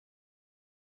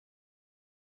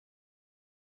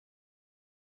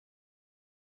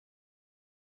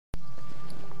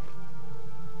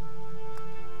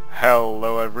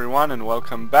Hello everyone and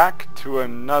welcome back to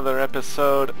another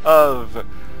episode of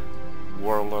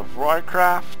World of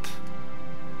Warcraft.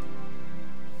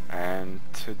 And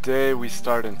today we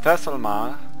start in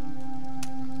Thessalmar,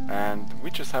 and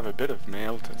we just have a bit of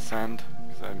mail to send,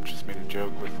 because I just made a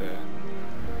joke with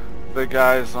the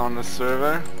guys on the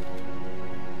server.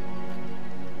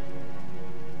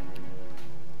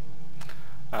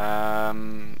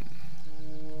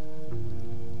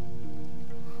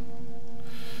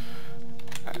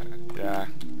 Yeah,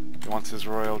 he wants his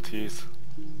royalties.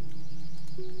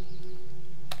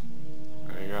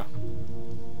 There you go.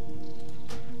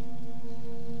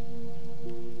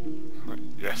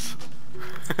 Yes.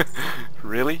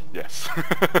 Really? Yes.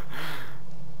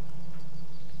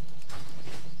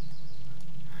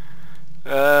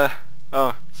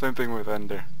 Oh, same thing with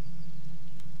Ender.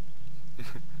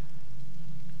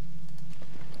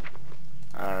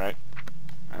 Alright.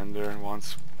 Ender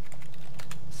wants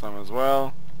some as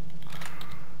well.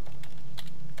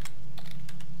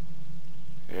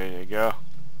 Here you go.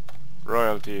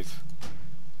 Royalties.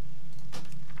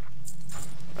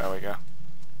 There we go.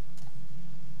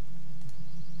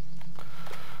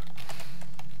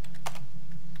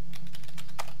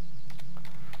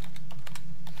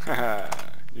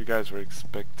 You guys were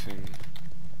expecting...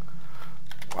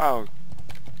 wow,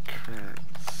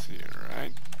 currency,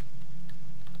 right?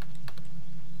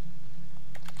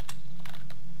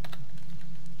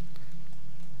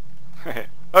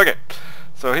 Okay,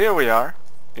 so here we are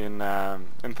in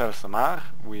Thessalmar.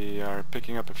 We are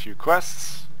picking up a few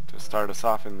quests to start us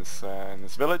off in this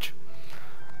village.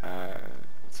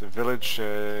 It's a village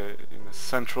in the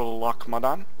central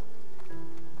Lochmadan,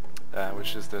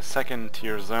 which is the second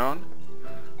tier zone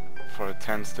for level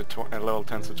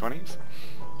 10s to 20s.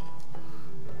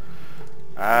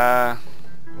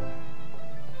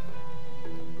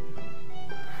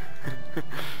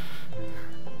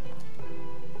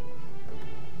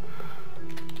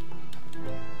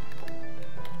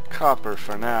 Copper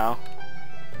for now.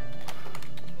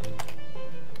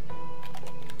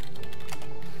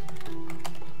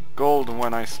 Gold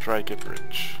when I strike it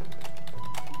rich.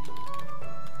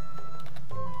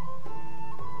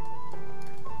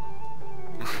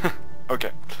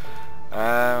 Okay.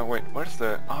 Wait, where's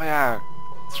the... oh yeah,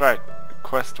 that's right. The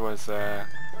quest was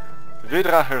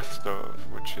Vidra Herstov,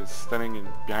 which is standing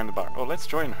behind the bar. Oh, let's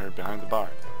join her behind the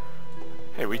bar.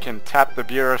 Hey, we can tap the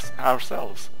beer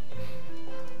ourselves.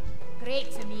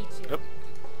 Great to meet you. Yep.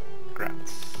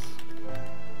 Grants.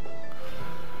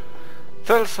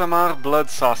 Thessalmar blood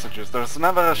sausages. There's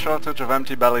never a shortage of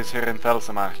empty bellies here in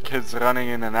Thessalmar. Kids running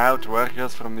in and out,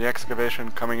 workers from the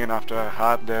excavation coming in after a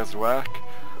hard day's work.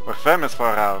 We're famous for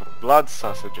our blood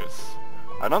sausages.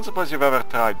 I don't suppose you've ever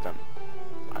tried them.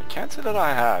 I can't say that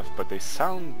I have, but they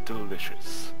sound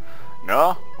delicious.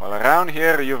 No? Well, around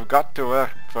here you've got to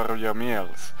work for your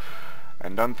meals.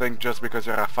 And don't think just because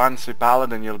you're a fancy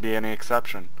paladin you'll be any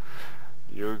exception.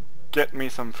 You get me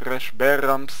some fresh bear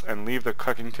rumps and leave the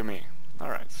cooking to me.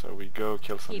 Alright, so we go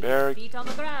kill some bear, feet on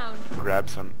the ground. grab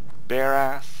some bear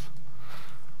ass,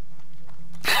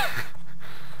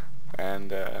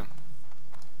 and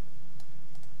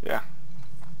yeah,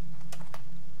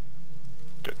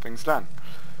 get things done.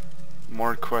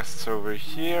 More quests over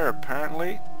here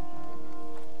apparently.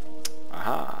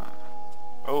 Aha.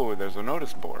 Oh, there's a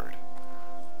notice board.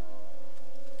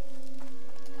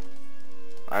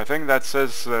 I think that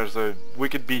says there's a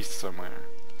wicked beast somewhere.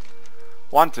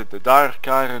 Wanted, the Dark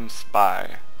Iron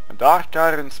Spy. A Dark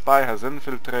Iron Spy has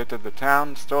infiltrated the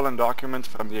town, stolen documents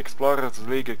from the Explorers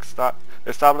League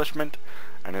establishment,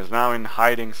 and is now in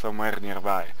hiding somewhere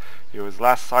nearby. He was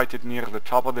last sighted near the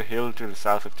top of the hill to the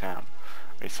south of town.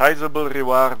 A sizable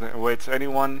reward awaits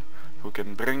anyone who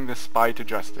can bring the spy to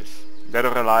justice. Dead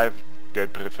or alive,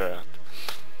 dead preferred.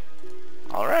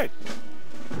 Alright.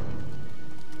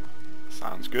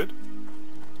 Sounds good.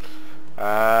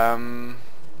 And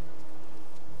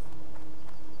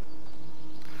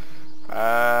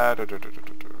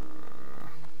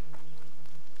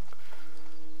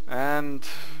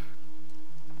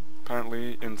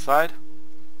apparently inside.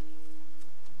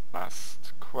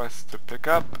 Last quest to pick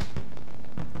up.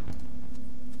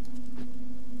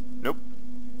 Nope.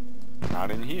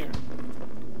 Not in here.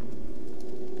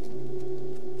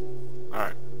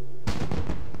 Alright.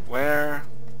 Where?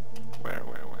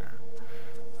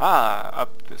 Ah,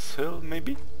 up this hill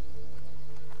maybe?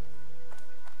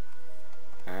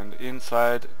 And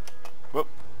inside... whoop.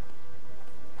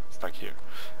 Stuck here.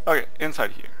 Okay,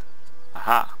 inside here.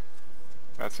 Aha.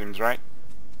 That seems right.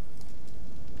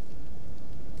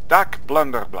 Dak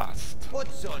Blunderblast.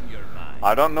 What's on your mind?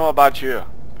 I don't know about you,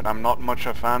 but I'm not much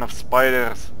a fan of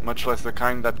spiders, much less the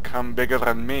kind that come bigger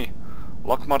than me.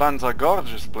 Lokmoran's a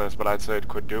gorgeous place, but I'd say it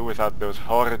could do without those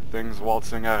horrid things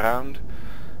waltzing around.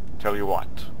 Tell you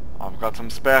what, I've got some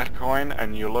spare coin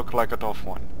and you look like a tough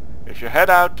one. If you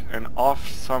head out and off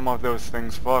some of those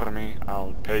things for me,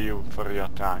 I'll pay you for your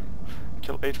time.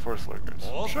 Kill 8 force lurkers.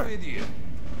 Sure.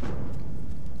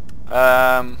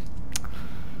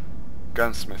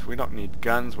 Gunsmith. We don't need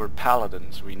guns, we're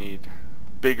paladins. We need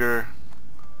bigger,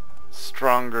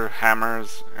 stronger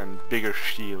hammers and bigger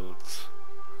shields.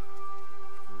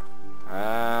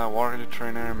 Warrior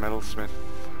trainer, metalsmith.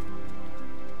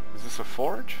 Is this a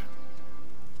forge?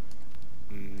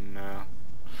 No.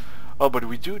 Oh, but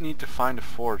we do need to find a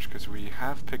forge, because we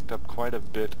have picked up quite a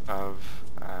bit of...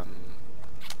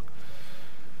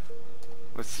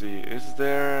 let's see, is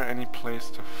there any place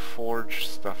to forge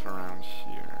stuff around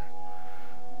here?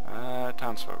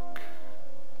 Townsfolk.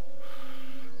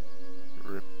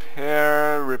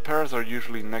 Repairs are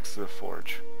usually next to the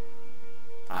forge.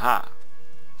 Aha.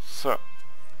 So.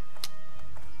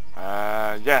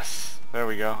 Yes, there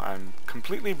we go. I'm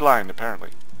completely blind,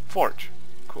 apparently. Forge.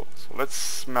 Cool. So let's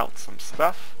smelt some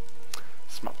stuff.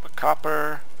 Smelt the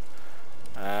copper.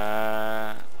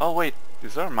 Oh wait,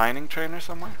 is there a mining trainer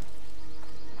somewhere?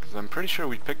 Because I'm pretty sure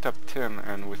we picked up tin,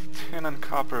 and with tin and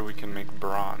copper we can make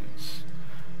bronze.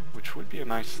 Which would be a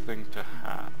nice thing to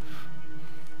have.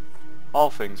 All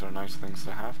things are nice things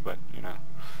to have, but, you know.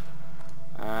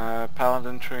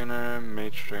 Paladin trainer,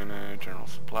 mage trainer, general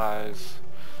supplies.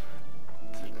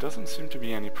 There doesn't seem to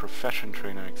be any profession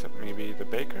trainer except maybe the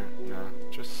baker? No,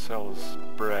 just sells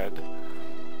bread.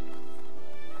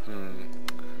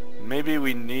 Maybe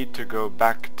we need to go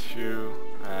back to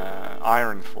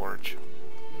Iron Forge.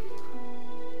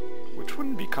 Which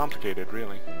wouldn't be complicated,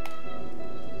 really.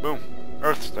 Boom.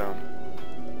 Earthstone.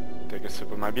 Take a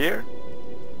sip of my beer.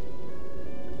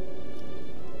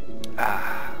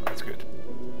 Ah, that's good.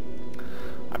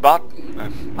 I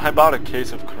bought a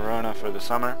case of Corona for the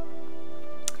summer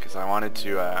because I wanted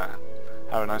to have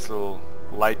a nice little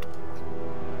light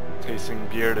tasting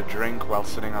beer to drink while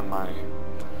sitting on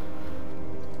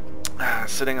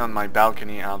my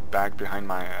balcony out back behind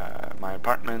my my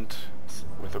apartment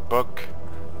with a book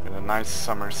in a nice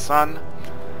summer sun.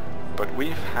 But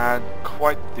we've had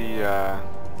quite the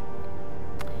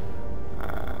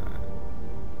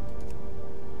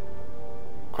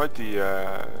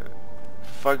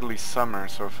fugly summer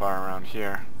so far around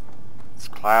here. It's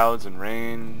clouds and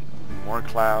rain, more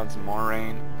clouds and more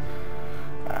rain.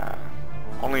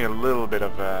 Only a little bit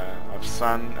of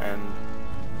sun, and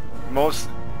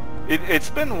it's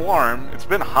been warm. It's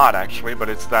been hot actually, but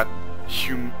it's that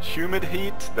humid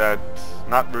heat that's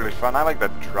not really fun. I like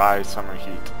that dry summer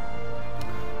heat.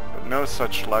 But no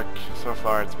such luck so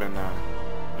far. It's been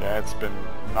it's been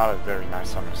not a very nice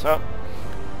summer. So.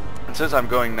 And since I'm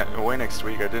going away next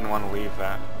week, I didn't want to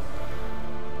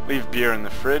leave beer in the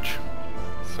fridge,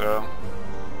 so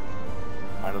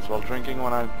might as well drinking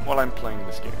while I'm playing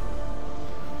this game.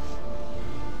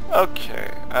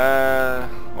 Okay.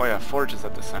 Oh yeah, forge is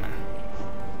at the center,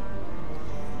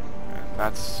 and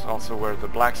that's also where the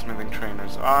blacksmithing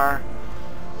trainers are.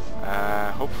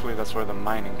 Hopefully that's where the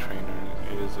mining trainer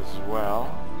is as well.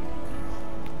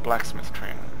 Blacksmith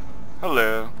trainer.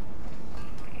 Hello.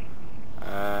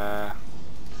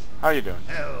 How you doing?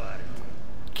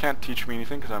 Can't teach me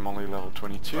anything because I'm only level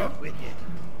 22.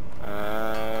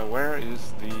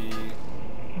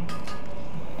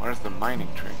 Where's the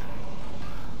mining trainer?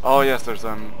 Oh yes, there's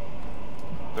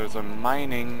a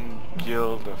mining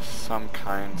guild of some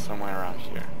kind somewhere around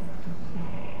here.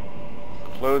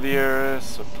 Clothier,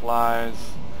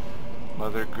 supplies,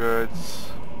 leather goods.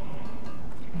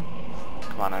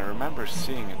 Come on, I remember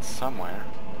seeing it somewhere.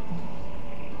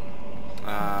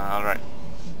 Alright.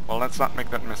 Well, let's not make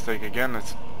that mistake again.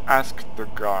 Let's ask the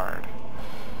guard.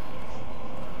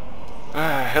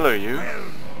 Hello, you.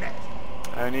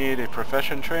 I need a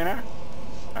profession trainer.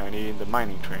 I need the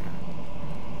mining trainer.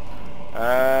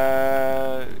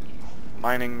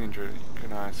 Mining injury.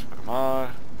 Recognize for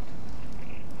more.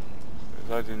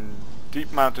 Reside in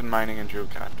deep mountain mining and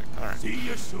geocaching. Alright. See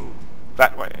you soon.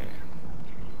 That way.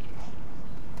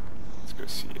 Let's go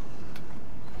see it.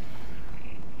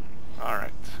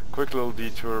 Alright. Quick little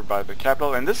detour by the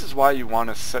capital, and this is why you want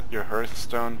to set your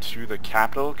Hearthstone to the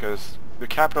capital, because the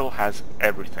capital has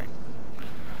everything.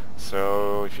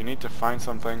 So if you need to find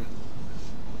something...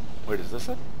 Wait, is this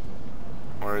it?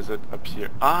 Or is it up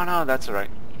here? Oh no, that's right.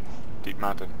 Deep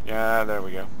mountain. Yeah, there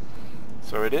we go.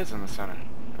 So it is in the center.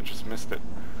 I just missed it.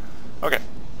 Okay.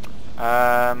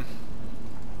 Yeah,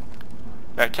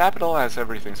 Capital has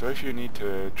everything, so if you need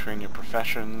to train your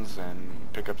professions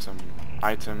and pick up some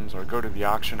items or go to the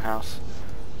auction house,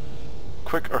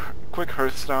 quick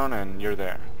Hearthstone and you're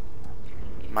there.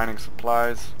 Mining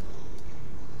supplies.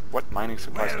 What mining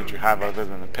supplies could you have other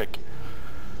than a pick?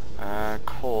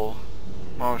 Coal.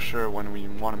 Oh sure, when we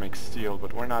want to make steel,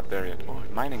 but we're not there yet. Oh,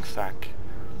 mining sack.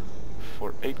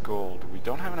 For 8 gold. We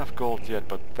don't have enough gold yet,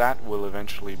 but that will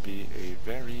eventually be a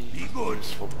very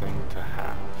useful thing to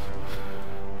have.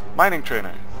 Mining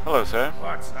trainer. Hello, sir.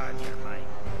 What's on your mind?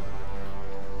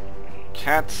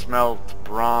 Can't smelt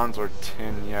bronze or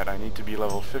tin yet. I need to be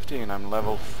level 50 and I'm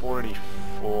level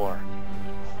 44.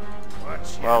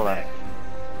 What's your Well neck?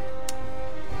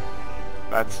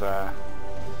 that's a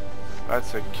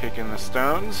kick in the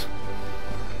stones.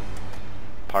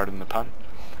 Pardon the pun.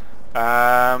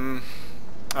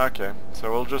 Okay,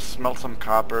 so we'll just smelt some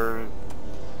copper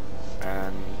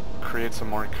and create some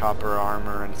more copper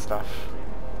armor and stuff.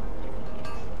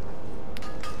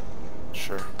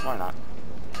 Sure, why not?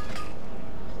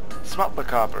 Smelt the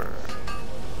copper.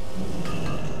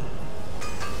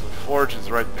 The forge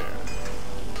is right there.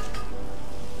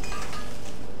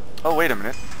 Oh, wait a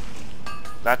minute.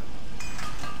 That...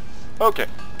 Okay.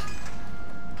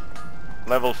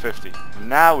 Level 50.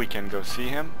 Now we can go see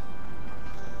him.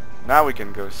 Now we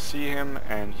can go see him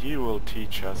and he will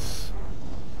teach us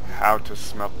how to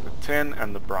smelt the tin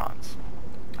and the bronze.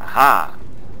 Aha!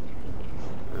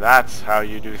 That's how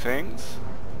you do things.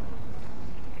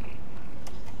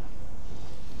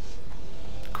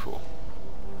 Cool.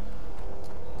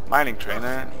 Mining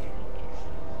trainer.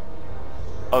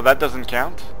 Oh, that doesn't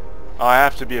count? Oh, I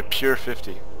have to be a pure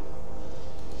 50.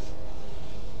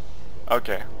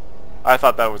 Okay. I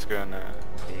thought that was gonna...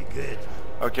 Be good.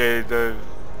 Okay, the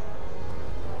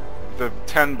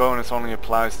 10 bonus only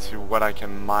applies to what I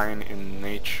can mine in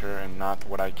nature and not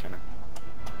what I can...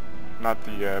 Not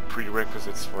the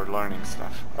prerequisites for learning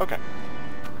stuff. Okay.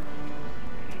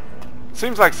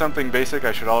 Seems like something basic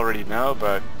I should already know,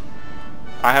 but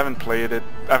I haven't played it.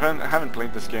 I haven't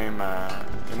played this game in a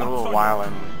little while,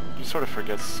 and you sort of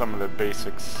forget some of the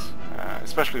basics,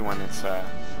 especially when it's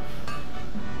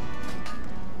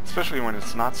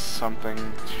not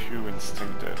something too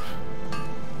instinctive.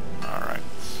 All right.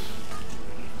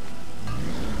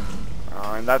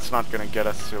 And that's not going to get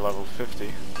us to level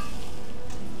 50.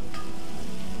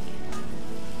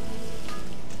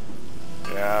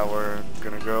 Yeah, we're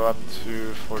gonna go up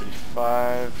to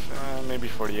 45, maybe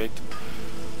 48,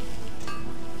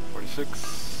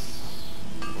 46,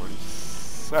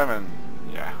 47,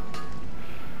 yeah.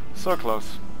 So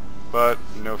close, but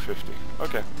no 50.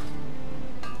 Okay.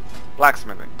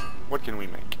 Blacksmithing. What can we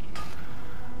make?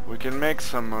 We can make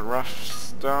some rough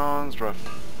stones,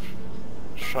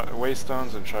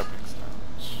 waystones and sharpening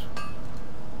stones.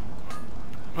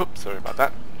 Oops, sorry about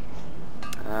that.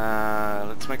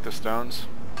 Let's make the stones.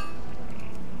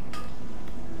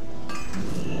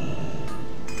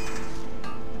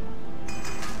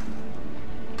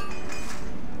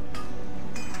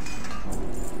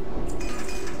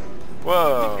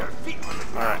 Whoa!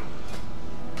 Alright.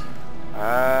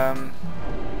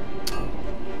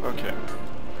 Okay.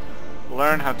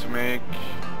 Learn how to make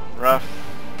rough...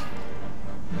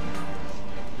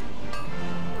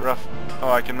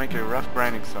 Oh, I can make a rough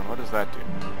grinding stone. What does that do?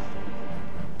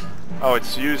 Oh,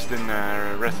 it's used in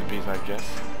recipes, I guess.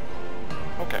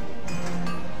 Okay.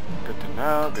 Good to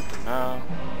know, good to know.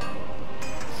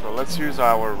 So let's use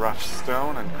our rough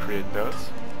stone and create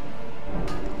those.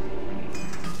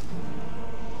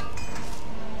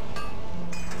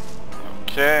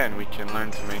 Okay, and we can learn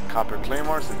to make copper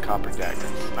claymores and copper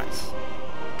daggers. Nice.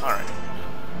 Alright.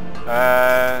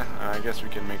 I guess we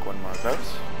can make one more of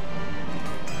those.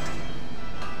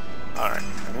 Alright,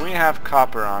 and we have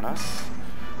copper on us.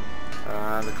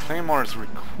 The claymores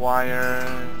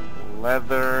require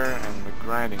leather and the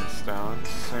grinding stones.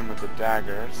 Same with the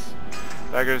daggers.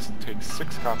 Daggers take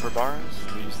 6 copper bars.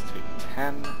 These take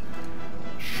 10.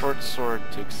 Short sword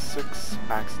takes 6.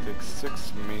 Axe takes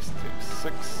 6. Mace takes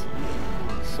 6.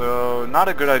 So not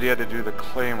a good idea to do the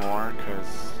claymore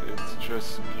because it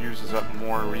just uses up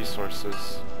more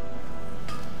resources.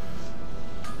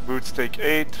 Boots take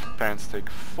 8. Pants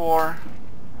take 4.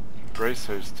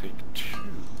 Bracers take 2.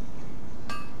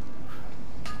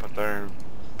 But they're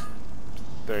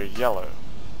yellow,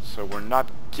 so we're not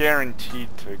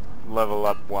guaranteed to level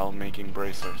up while making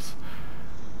bracers.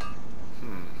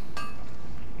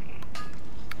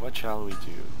 What shall we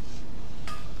do?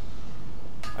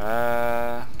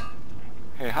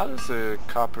 Hey, how does a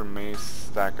copper mace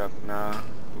stack up now?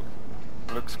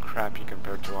 Looks crappy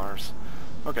compared to ours.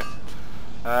 Okay,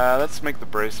 let's make the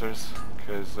bracers,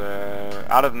 because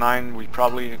out of 9 we're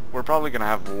probably gonna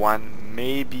have 1,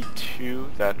 maybe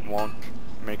 2 that won't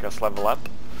make us level up.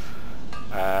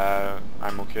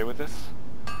 I'm okay with this.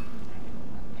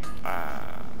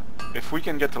 If we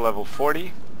can get to level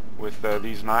 40 with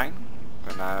these 9,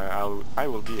 then I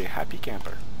will be a happy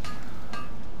camper.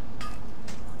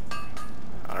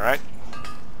 Alright,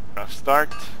 rough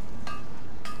start.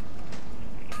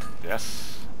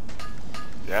 Yes,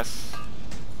 yes,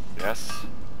 yes,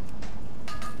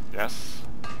 yes,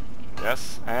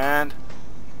 yes, and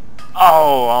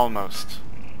oh, almost.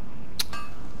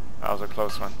 That was a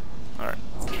close one. Alright,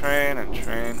 train and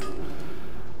train.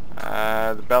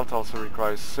 The belt also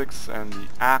requires 6 and the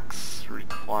axe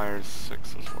requires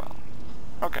 6 as well.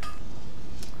 Okay.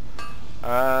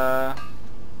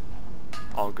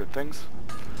 All good things.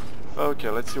 Okay,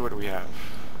 let's see what we have.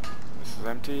 This is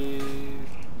empty.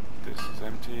 This is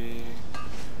empty.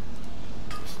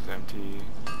 This is empty.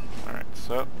 Alright,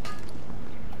 so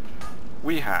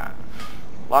we have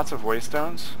lots of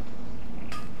waystones.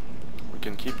 We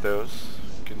can keep those.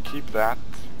 We can keep that.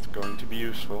 It's going to be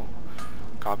useful.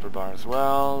 Copper bar as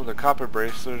well. The copper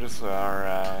bracers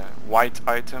are white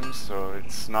items, so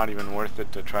it's not even worth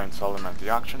it to try and sell them at the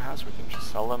auction house. We can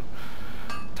just sell them.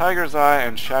 Tiger's Eye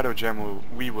and Shadow Gem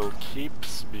we will keep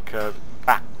because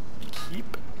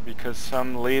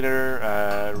some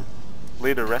later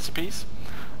recipes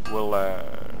will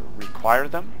require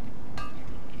them,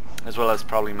 as well as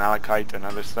probably Malachite and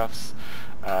other stuffs.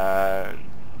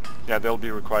 Yeah, they'll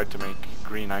be required to make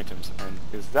green items. And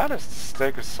is that a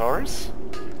Stegosaurus?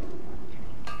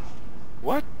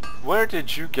 What? Where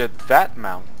did you get that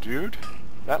mount, dude?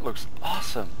 That looks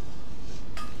awesome.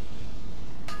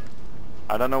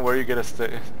 I don't know where you get a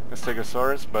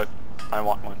Stegosaurus, but I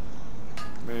want one.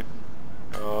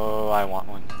 Oh, I want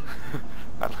one.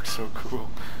 That looks so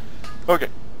cool. Okay.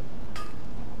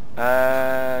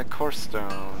 Core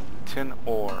stone, tin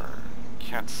ore.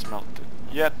 Can't smelt it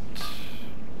yet.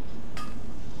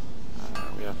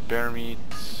 We have bear meat.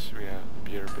 We have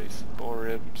beer-based boar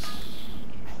ribs.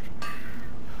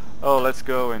 Oh, let's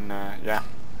go and yeah,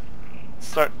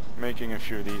 start making a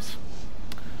few of these.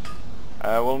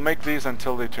 We'll make these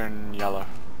until they turn yellow.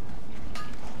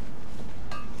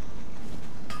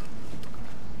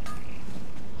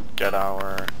 Get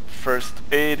our first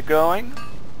aid going.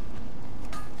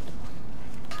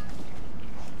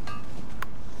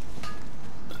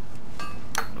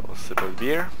 A little sip of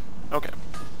beer. Okay.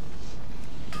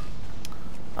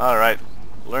 Alright,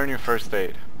 learn your first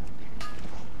aid.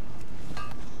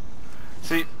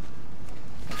 See,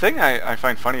 the thing I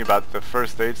find funny about the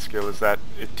first aid skill is that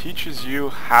it teaches you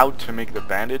how to make the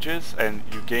bandages, and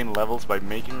you gain levels by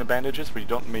making the bandages, but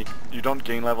you don't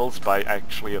gain levels by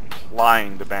actually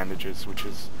applying the bandages, which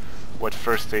is what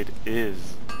first aid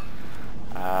is.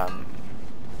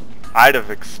 I'd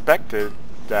have expected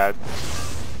that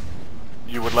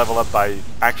you would level up by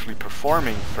actually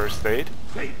performing first aid,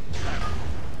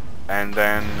 and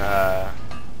then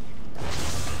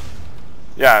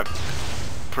yeah,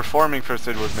 performing first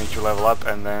aid would make you level up,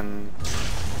 and then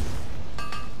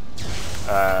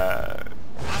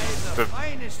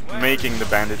making the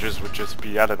bandages would just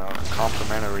be, I don't know, a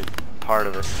complementary part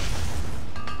of it.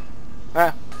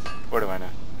 What do I know?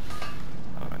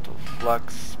 Elemental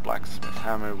flux, blacksmith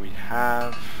hammer we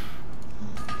have.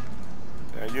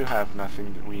 Yeah, you have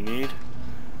nothing that we need.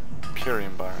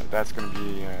 Purium bar, that's gonna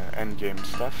be endgame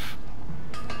stuff.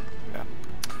 Yeah.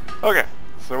 Okay.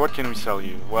 So what can we sell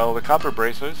you? Well, the copper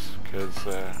bracers, because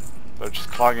they're just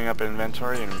clogging up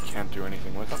inventory and we can't do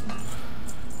anything with them.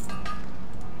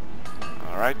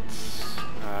 Alright.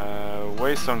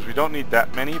 Waystones, we don't need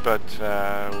that many, but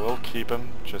we'll keep them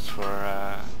just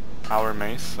for our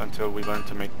mace until we learn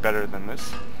to make better than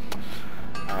this.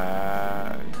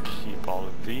 Keep all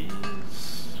of these.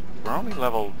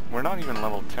 We're not even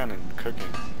level 10 in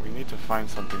cooking. We need to find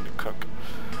something to cook.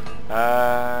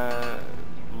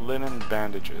 Linen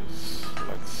bandages.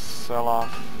 Let's sell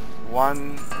off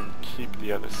one and keep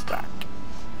the other stack.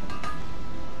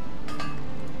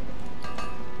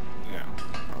 Yeah,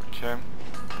 okay.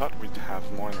 Thought we'd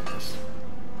have more than this.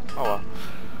 Oh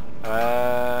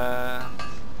well.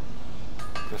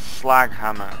 The slag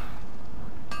hammer.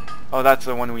 Oh, that's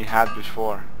the one we had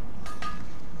before.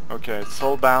 Okay, it's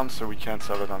soulbound, so we can't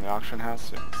sell it on the auction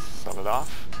house. Yeah, sell it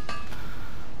off.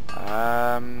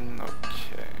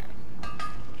 Okay.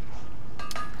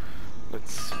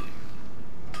 Let's see.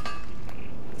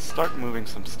 Let's start moving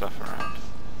some stuff around.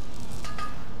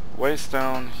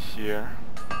 Waystone here.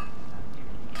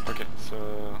 Okay,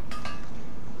 so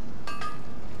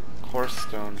core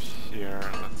stone here.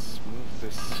 Let's move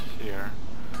this here.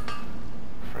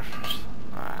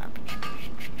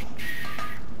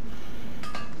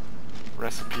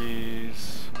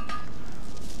 Recipes.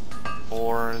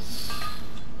 Ores.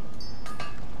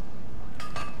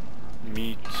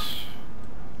 Meat.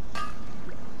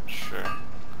 Sure.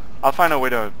 I'll find a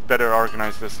way to better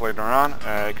organize this later on,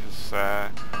 because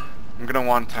I'm gonna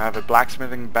want to have a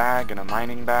blacksmithing bag and a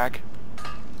mining bag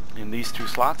in these two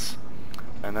slots,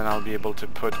 and then I'll be able to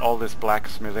put all this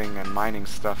blacksmithing and mining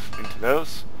stuff into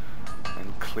those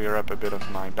and clear up a bit of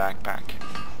my backpack.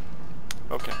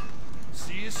 Okay.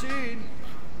 See you soon.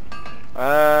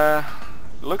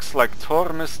 Looks like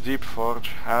Tormus Deepforge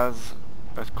has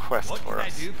a quest What for can I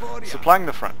us. do for ya? Supplying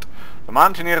the front. The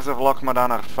mountaineers of Lochmadan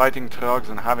are fighting trogs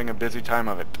and having a busy time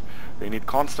of it. They need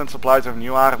constant supplies of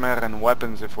new armor and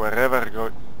weapons if we're ever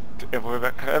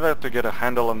to get a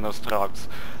handle on those trogs.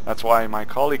 That's why my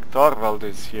colleague Thorvald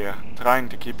is here, trying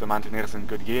to keep the mountaineers in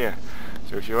good gear.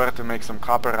 So if you were to make some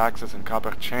copper axes and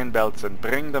copper chain belts and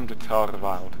bring them to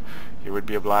Thorvald, he would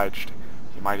be obliged.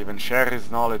 He might even share his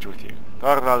knowledge with you.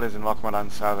 Thorvald is in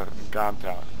Lochmadan's southern guard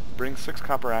tower. Bring 6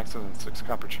 copper axes and 6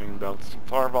 copper chain belts to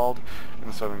Thorvald in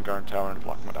the southern guard tower of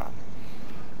Lochmadan.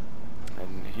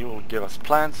 And he will give us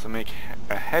plans to make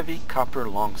a heavy copper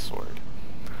longsword.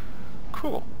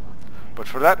 Cool. But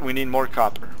for that we need more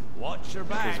copper. Watch your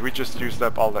back. Because we just used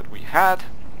up all that we had.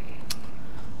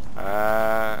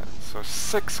 So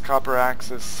 6 copper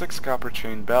axes, 6 copper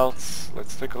chain belts.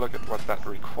 Let's take a look at what that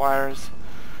requires.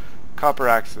 Copper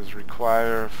axes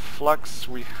require flux,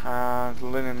 we have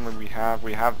linen, we have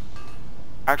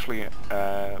actually,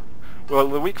 well,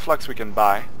 the weak flux we can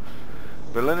buy.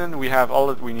 The linen, we have all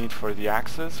that we need for the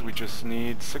axes. We just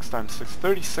need 6 times 6,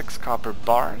 36 copper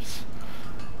bars.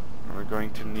 And we're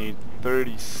going to need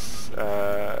 30,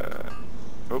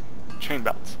 chain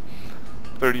belts.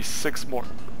 36 more.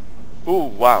 Ooh,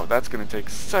 wow, that's going to take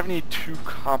 72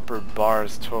 copper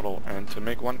bars total, and to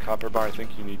make 1 copper bar I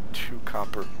think you need 2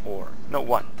 copper ore. No,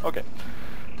 1. Okay.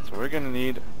 So we're going to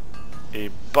need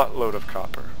a buttload of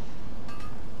copper.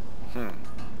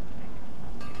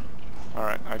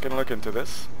 Alright, I can look into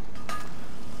this.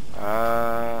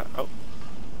 Oh.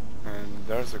 And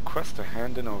there's a quest to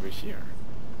hand in over here.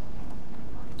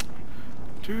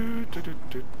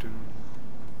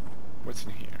 What's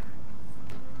in here?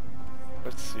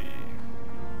 Let's see.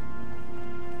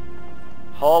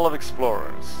 Hall of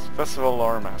Explorers. Festival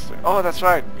Lore Master. Oh, that's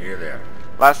right. Here there.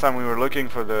 Last time we were looking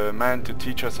for the man to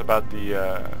teach us about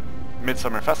the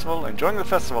Midsummer Festival, enjoying the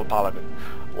festival, Paladin.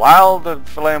 While the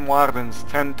Flame Wardens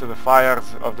tend to the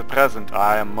fires of the present,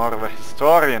 I am more of a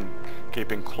historian,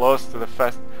 keeping close to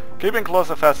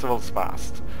festivals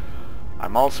past.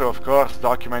 I'm also, of course,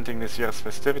 documenting this year's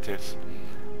festivities.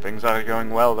 Things are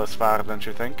going well thus far, don't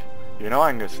you think? You know,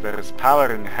 Angus, there is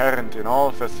power inherent in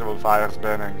all festival fires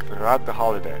burning throughout the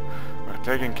holiday. We're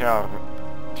taking care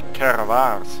of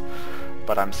ours,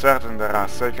 but I'm certain there are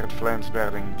sacred flames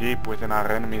burning deep within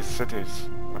our enemies' cities.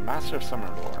 A master of summer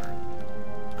lore.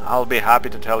 I'll be happy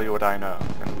to tell you what I know.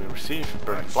 And we receive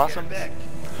burning blossoms,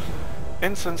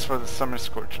 incense for the summer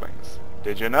scorchlings.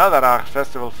 Did you know that our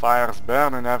festival fires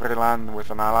burn in every land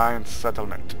with an alliance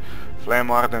settlement? Flame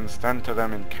wardens tend to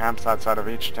them in camps outside of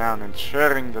each town,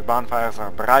 ensuring the bonfires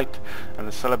are bright and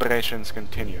the celebrations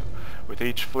continue. With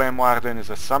each flame warden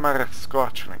is a summer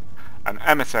scorchling, an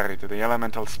emissary to the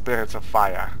elemental spirits of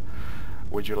fire.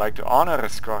 Would you like to honor a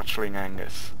scorchling,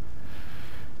 Angus?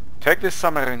 Take this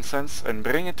summer incense and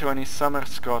bring it to any summer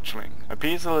scorchling.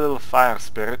 Appease a little fire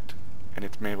spirit, and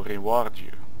it may reward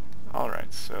you.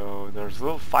 Alright, so there's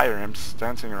little fire imps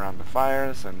dancing around the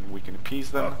fires, and we can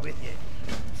appease them. Off with you.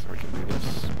 So we can do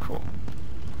this. Cool.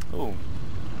 Ooh.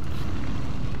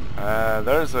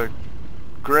 There's a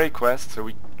grey quest,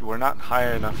 so we're not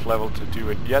high enough level to do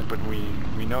it yet, but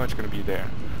we know it's going to be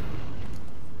there.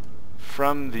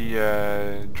 From the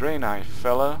Draenei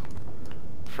fellow,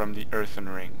 from the Earthen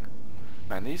Ring.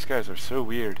 Man, these guys are so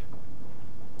weird.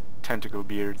 Tentacle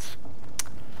beards.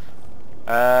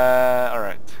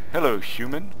 Alright. Hello,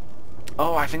 human.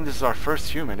 Oh, I think this is our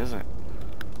first human, isn't it?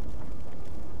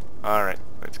 Alright,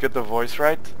 let's get the voice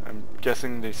right. I'm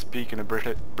guessing they speak in a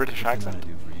British accent. What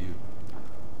can I do for you?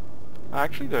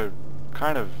 Actually, they're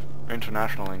kind of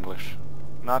international English.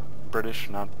 Not British,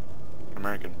 not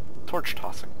American. Torch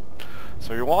tossing.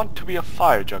 So you want to be a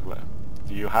fire juggler.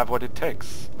 Do you have what it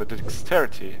takes? The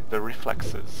dexterity, the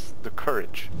reflexes, the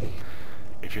courage.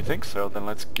 If you think so, then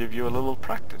let's give you a little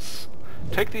practice.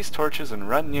 Take these torches and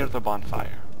run near the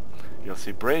bonfire. You'll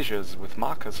see braziers with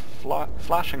markers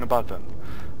flashing above them.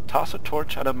 Toss a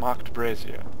torch at a marked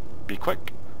brazier. Be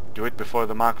quick. Do it before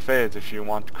the mark fades if you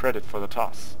want credit for the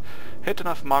toss. Hit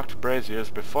enough marked braziers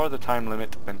before the time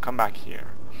limit, then come back here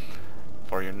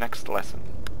for your next lesson.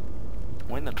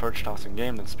 Win the torch tossing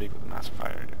game, then speak with the master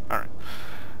fire. Alright.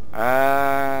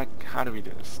 How do we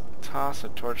do this? Toss a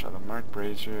torch at a marked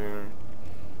brazier.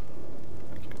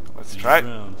 Okay, let's try it.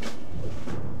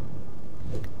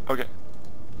 Okay.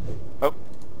 Oh.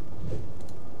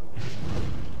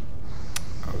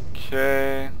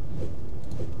 Okay.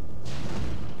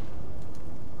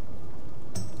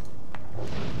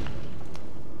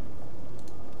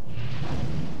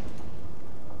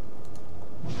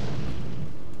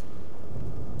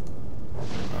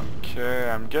 Okay,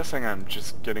 I'm guessing I'm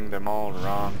just getting them all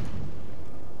wrong.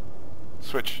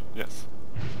 Switch, yes.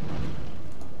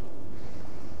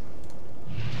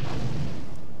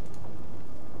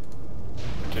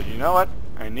 Okay, you know what?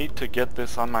 I need to get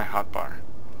this on my hotbar.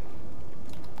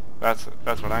 That's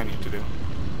what I need to do.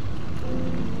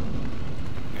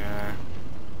 Yeah.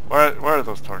 Where are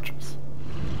those torches?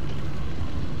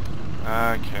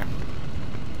 Okay.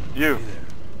 You.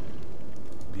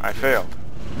 I failed.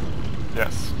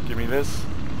 Yes. Give me this.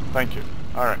 Thank you.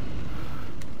 Alright.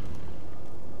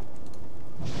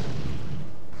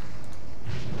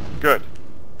 Good.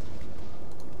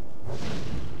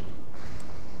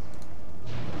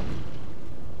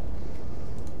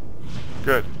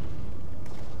 Good.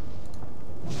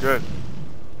 Good.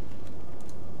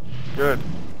 Good.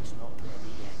 It's not ready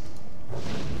yet.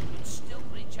 It's still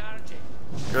recharging.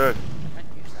 Good. I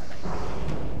can't use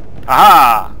that.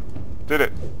 Aha! Did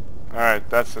it. Alright,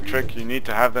 that's the trick. You need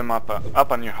to have them up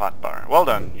on your hotbar. Well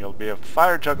done. You'll be a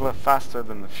fire juggler faster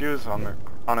than the fuse on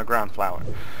a ground flower.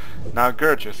 Now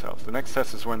gird yourself. The next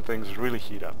test is when things really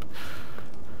heat up.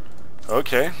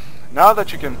 Okay. Now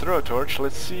that you can throw a torch,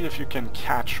 let's see if you can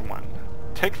catch one.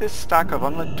 Take this stack of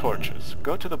unlit torches,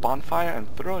 go to the bonfire and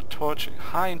throw a torch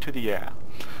high into the air.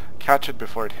 Catch it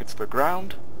before it hits the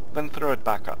ground, then throw it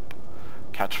back up.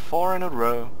 Catch 4 in a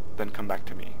row, then come back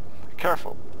to me.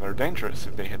 Careful, they're dangerous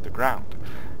if they hit the ground.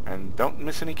 And don't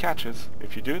miss any catches.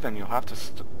 If you do, then you'll have to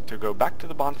go back to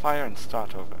the bonfire and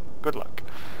start over. Good luck.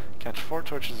 Catch 4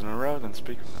 torches in a row, then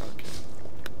speak... Okay.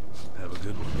 Have a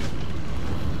good one.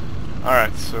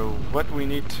 Alright, so what we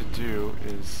need to do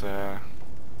is...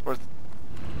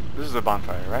 This is a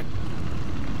bonfire, right?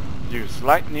 Use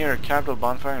light near a capital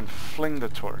bonfire and fling the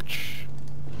torch.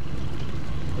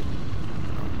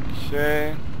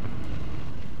 Okay.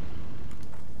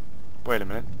 Wait a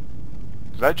minute.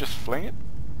 Did I just fling it?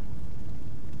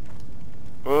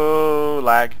 Oh,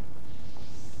 lag.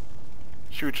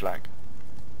 Huge lag.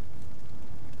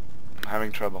 I'm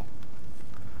having trouble.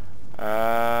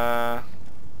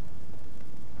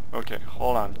 Okay,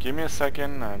 hold on. Give me a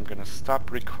second. I'm gonna stop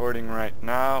recording right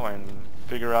now and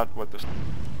figure out what this...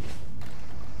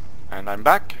 And I'm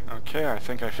back. Okay, I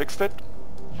think I fixed it.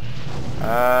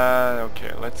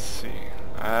 Okay, let's see.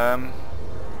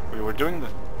 We were doing the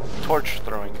torch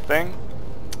throwing thing.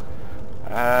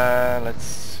 Let's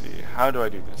see. How do I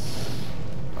do this?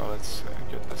 Oh, let's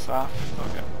get this off.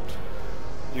 Okay.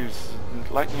 Use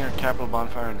light near capital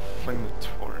bonfire and fling the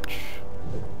torch.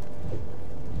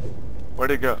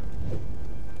 Where'd it go?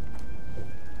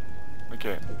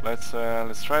 Okay, let's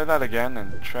try that again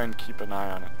and try and keep an eye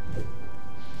on it.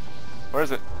 Where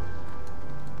is it?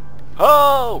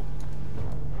 Oh!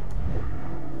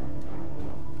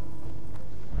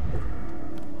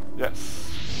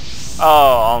 Yes. Oh,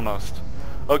 almost.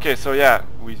 Okay, so yeah,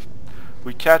 we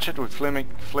catch it, we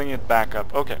fling it back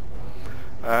up. Okay.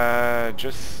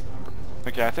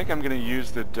 Okay, I think I'm gonna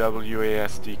use the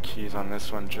WASD keys on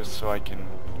this one just so I can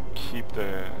keep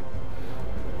the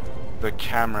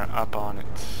camera up on it.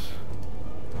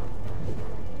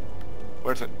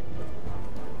 Where's it?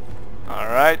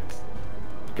 Alright.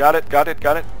 Got it, got it,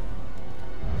 got it.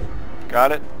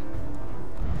 Got it.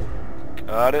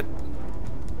 Got it.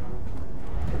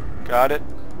 Got it.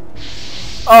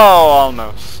 Oh,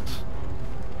 almost.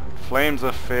 Flames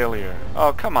of failure.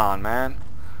 Oh, come on, man.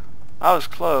 I was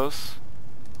close.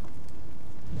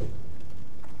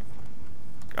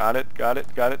 Got it, got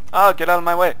it, got it. Oh, get out of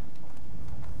my way.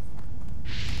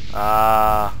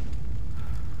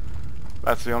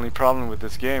 That's the only problem with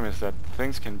this game, is that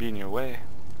things can be in your way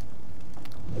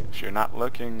if you're not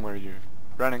looking where you're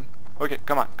running. Okay,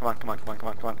 come on, come on, come on, come on, come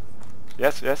on, come on.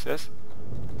 Yes, yes, yes.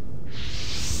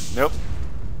 Nope.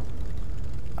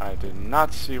 I did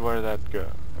not see where that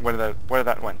where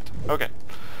that went. Okay.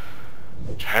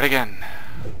 Try it again.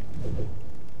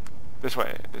 This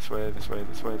way, this way, this way,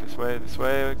 this way, this way, this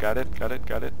way. Got it, got it,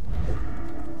 got it.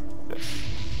 Yes.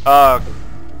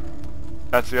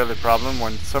 That's the other problem.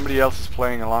 When somebody else is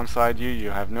playing alongside you,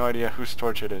 you have no idea whose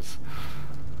torch it is.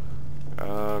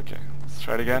 Okay, let's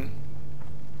try it again.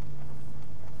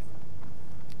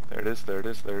 There it is, there it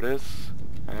is, there it is.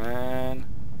 And...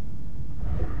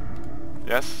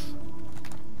 Yes.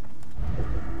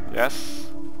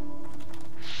 Yes.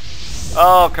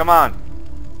 Oh, come on.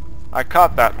 I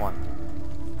caught that one.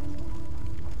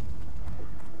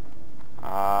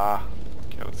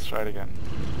 Okay, let's try it again.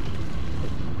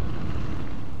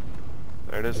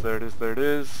 There it is, there it is, there it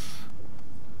is.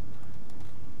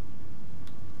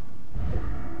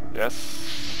 Yes.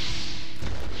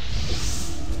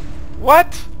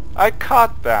 What? I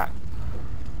caught that.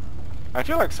 I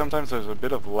feel like sometimes there's a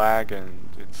bit of lag and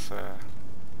it's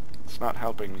not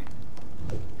helping me.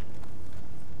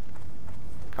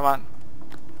 Come on.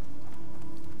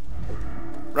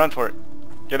 Run for it.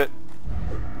 Get it.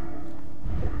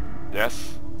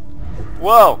 Yes.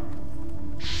 Whoa!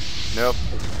 Nope.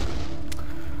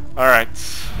 Alright.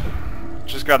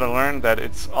 Just gotta learn that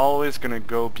it's always gonna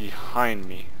go behind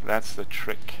me. That's the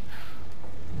trick.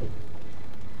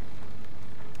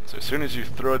 So as soon as you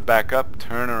throw it back up,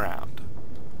 turn around.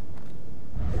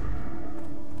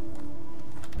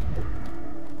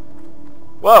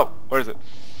 Whoa! Where is it?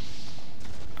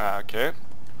 Okay.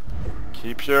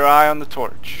 Keep your eye on the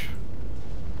torch.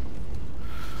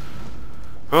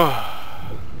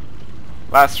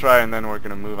 Last try and then we're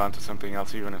gonna move on to something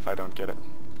else even if I don't get it.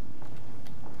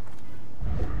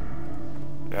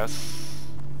 Yes.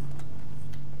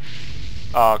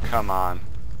 Oh, come on.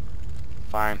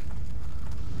 Fine.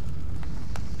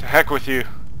 To heck with you.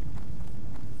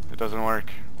 It doesn't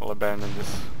work. We'll abandon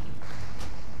this.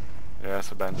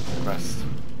 Yes, abandon the quest.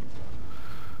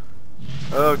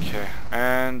 Okay,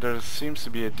 and there seems to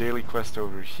be a daily quest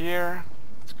over here.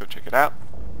 Let's go check it out.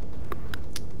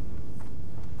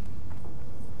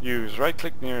 Use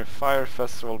right-click near Fire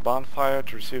Festival bonfire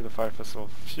to receive the Fire Festival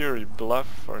Fury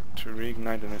Bluff or to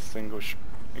reignite and extinguish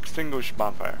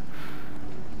bonfire.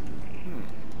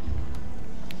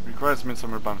 Requires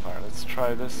Midsummer bonfire. Let's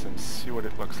try this and see what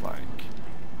it looks like.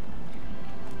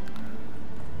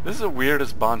 This is the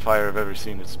weirdest bonfire I've ever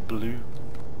seen. It's blue.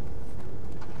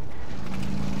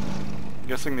 I'm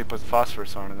guessing they put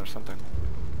phosphorus on it or something.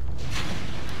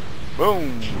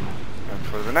 Boom! And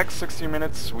for the next 60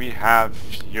 minutes we have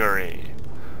Fury.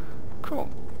 Cool.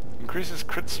 Increases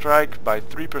crit strike by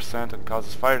 3% and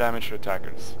causes fire damage to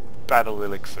attackers. Battle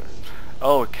elixir.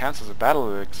 Oh, it counts as a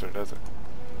battle elixir, does it?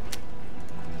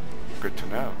 Good to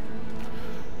know.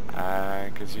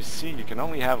 Because you see, you can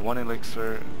only have one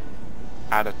elixir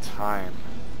at a time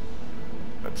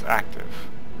that's active.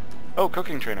 Oh,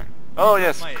 cooking trainer. Oh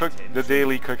yes, cook the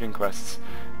daily cooking quests.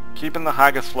 Keeping the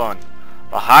haggis flowing.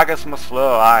 The haggis must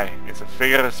flow, aye. It's a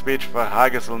figure of speech for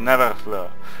haggis will never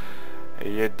flow.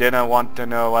 You didn't want to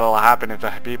know what'll happen if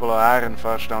the people of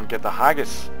Ironforge don't get the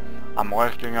haggis. I'm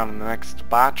working on the next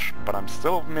batch, but I'm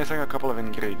still missing a couple of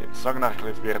ingredients.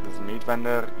 Sognarcliff Beard is a meat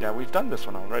vendor. Yeah, we've done this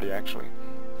one already, actually.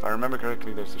 If I remember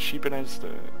correctly, there's the sheepiness,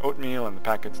 the oatmeal, and the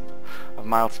packets of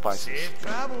mild spices. Safe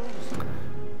travels.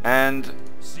 And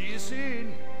See you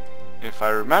soon. if I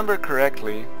remember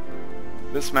correctly,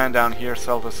 this man down here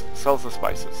sells the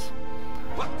spices.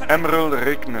 Emerald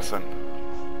Rignissen.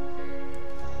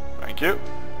 Thank you.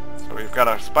 So we've got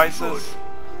our spices.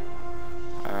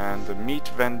 And the meat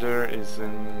vendor is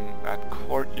in that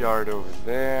courtyard over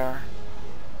there.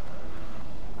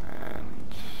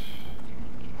 And...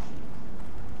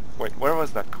 wait, where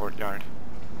was that courtyard?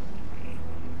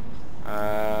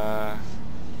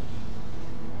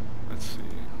 Let's see.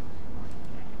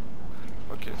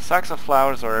 Okay, sacks of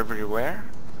flowers are everywhere.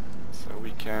 So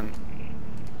we can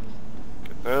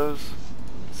get those.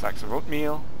 Sacks of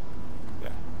oatmeal.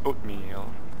 Yeah,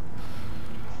 oatmeal.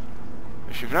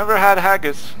 If you've never had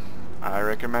haggis, I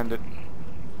recommend it.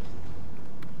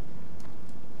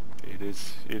 It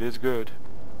is good.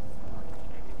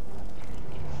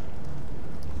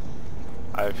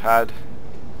 I've had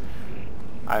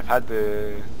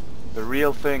the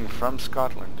real thing from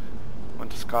Scotland.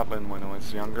 Went to Scotland when I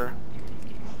was younger.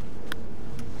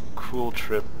 Cool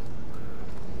trip.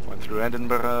 Went through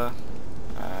Edinburgh,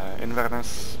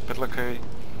 Inverness, Pitlochry,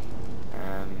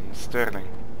 and Stirling.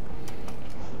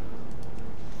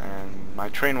 And my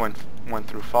train went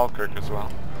through Falkirk as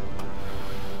well.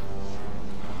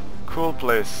 Cool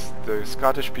place. The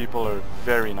Scottish people are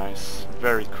very nice,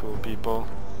 very cool people.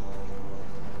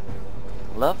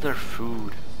 Love their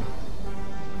food.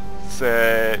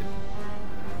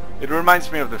 It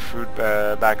reminds me of the food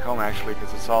back home actually,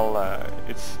 because it's all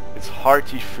it's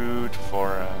hearty food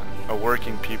for a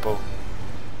working people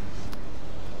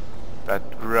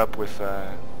that grew up with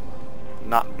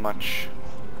not much.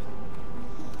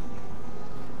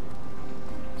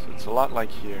 It's a lot like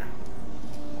here.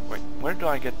 Wait, where do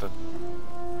I get the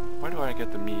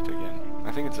meat again?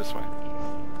 I think it's this way.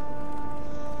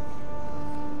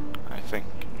 I think.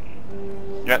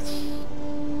 Yes.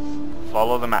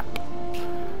 follow the map.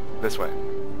 This way.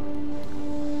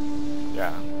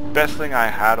 Yeah. Best thing I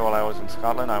had while I was in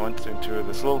Scotland, I went into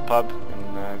this little pub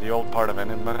in the old part of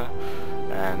Edinburgh,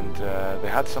 and they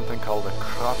had something called a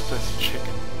crofter's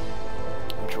chicken,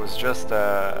 which was just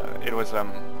it was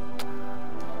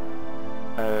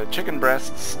chicken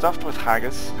breast stuffed with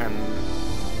haggis and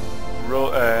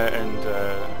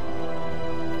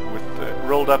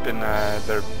rolled up in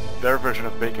their version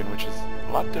of bacon, which is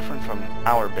a lot different from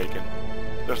our bacon.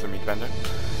 There's the meat vendor.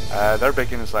 Their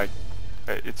bacon is like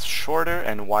it's shorter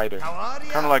and wider,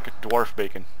 kind of like a dwarf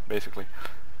bacon, basically.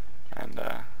 And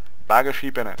bag of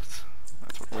sheep in it.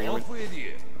 That's what we want.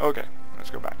 Okay, let's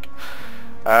go back.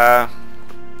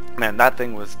 Man, that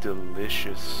thing was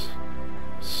delicious.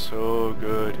 So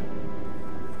good.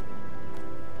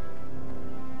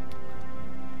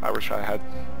 I wish I had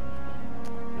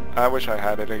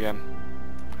it again.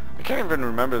 I can't even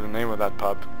remember the name of that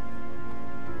pub.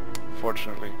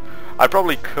 Fortunately, I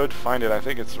probably could find it. I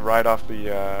think it's right off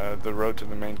the road to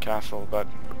the main castle. But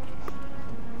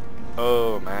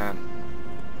oh man,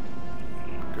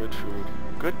 good food,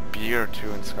 good beer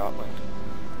too in Scotland.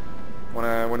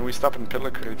 When we stopped in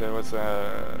Pitlochry, there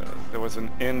was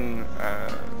an inn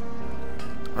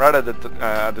right at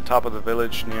the top of the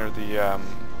village near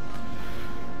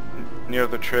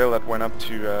the trail that went up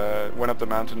the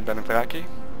mountain Benefraki,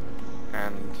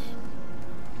 and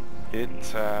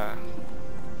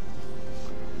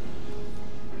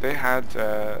they had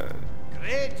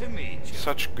Great to meet you.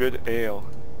 such good ale.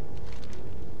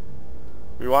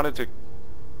 We wanted to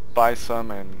buy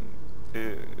some and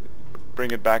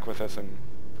bring it back with us, and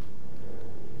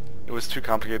it was too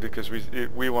complicated because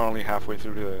we were only halfway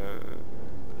through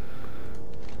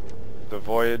the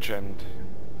voyage, and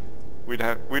we'd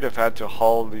have had to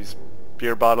haul these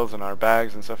beer bottles in our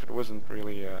bags and stuff. It wasn't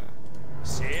really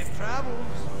Safe travels.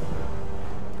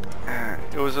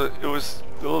 it was a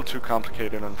little too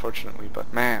complicated, unfortunately,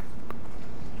 but man,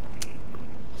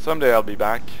 someday I'll be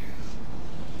back.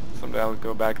 Someday I'll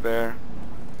go back there,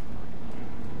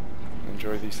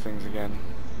 enjoy these things again.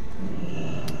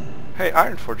 Hey,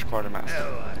 Ironforge Quartermaster.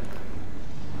 Oh,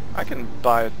 I can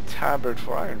buy a tabard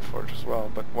for Ironforge as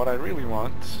well, but what I really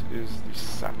want is the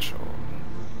satchel.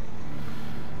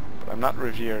 But I'm not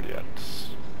revered yet.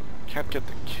 Can't get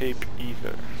the cape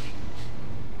either.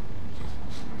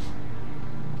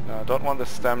 No, I don't want the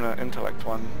stamina intellect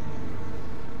one.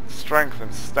 Strength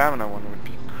and stamina one would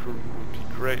be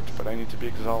great, but I need to be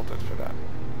exalted for that.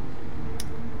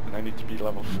 And I need to be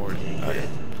level 40. Okay.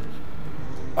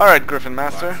 Alright, Griffin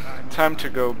Master. Time to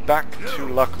go back to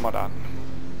Lochmadan.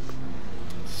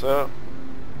 So,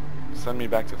 send me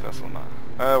back to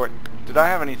Thessaloniki. Wait, did I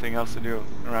have anything else to do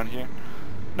around here?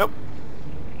 Nope.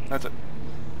 That's it.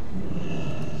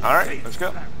 Alright, let's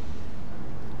go.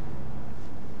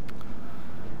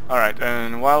 Alright,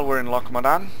 and while we're in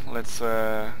Lochmadan, let's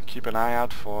keep an eye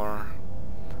out for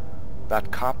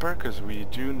that copper, because we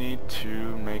do need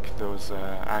to make those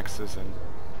axes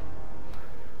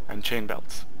and chain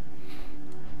belts.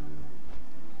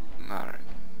 Alright.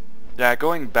 Yeah,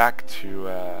 going back to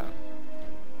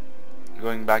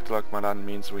Lochmadan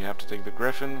means we have to take the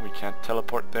Griffin. We can't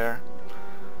teleport there,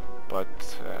 but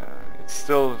it's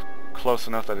still close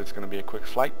enough that it's going to be a quick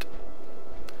flight.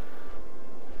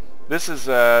 This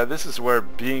is where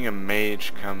being a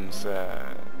mage becomes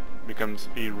a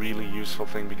really useful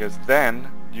thing, because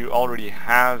then you already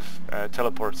have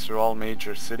teleports through all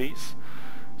major cities,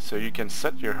 so you can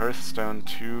set your Hearthstone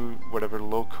to whatever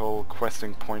local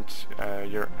questing point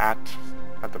you're at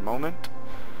the moment,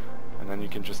 and then you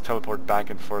can just teleport back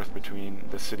and forth between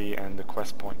the city and the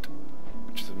quest point,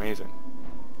 which is amazing.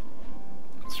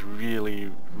 It's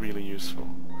really, really useful.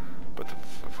 But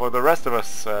for the rest of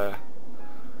us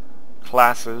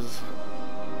classes,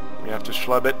 we have to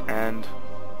schlub it and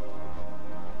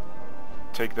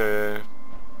take the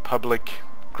public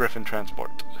Griffin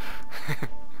transport.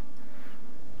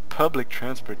 Public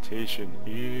transportation,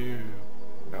 ew.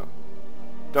 No,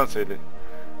 don't say that.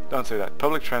 Don't say that.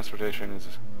 Public transportation is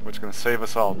what's going to save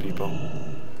us all, people.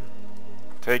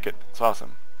 Take it. It's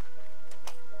awesome.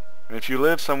 And if you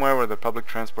live somewhere where the public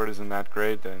transport isn't that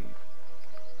great, then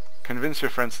convince your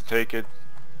friends to take it.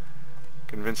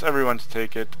 Convince everyone to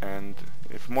take it, and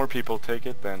if more people take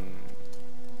it, then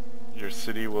your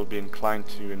city will be inclined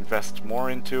to invest more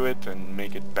into it and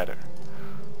make it better.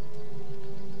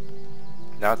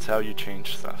 That's how you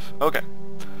change stuff. Okay.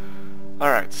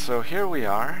 Alright, so here we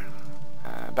are.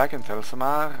 Back in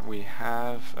Thelsamar, we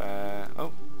have...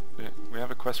 oh, we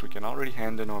have a quest we can already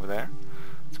hand in over there.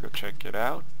 Let's go check it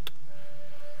out.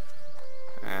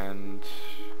 And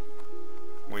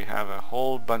we have a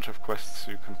whole bunch of quests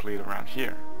to complete around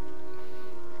here.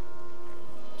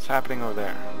 happening over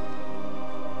there?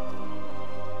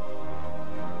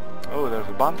 Oh, there's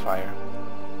a bonfire.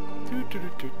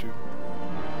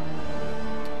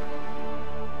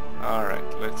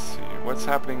 Alright, let's see. What's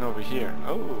happening over here?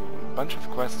 Oh, a bunch of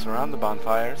quests around the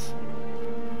bonfires.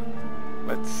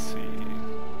 Let's see.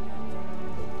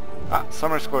 Ah,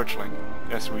 Summer Scorchling.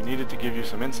 Yes, we needed to give you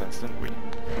some incense, didn't we?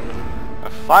 A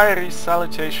fiery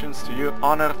salutations to you,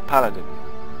 honored paladin.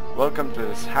 Welcome to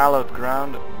this hallowed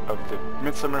ground of the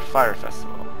Midsummer Fire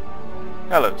Festival.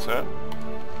 Hello, sir.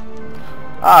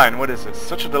 Ah, and what is this?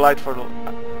 Such a delightful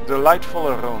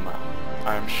aroma.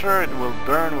 I am sure it will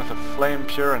burn with a flame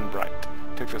pure and bright.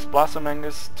 Take this blossom,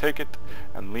 Angus, take it,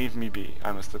 and leave me be.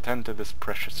 I must attend to this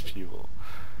precious fuel.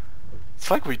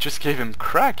 It's like we just gave him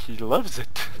crack. He loves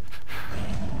it.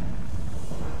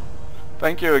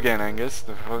 Thank you again, Angus,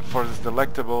 for this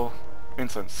delectable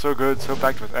incense. So good, so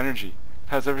packed with energy. It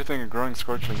has everything a growing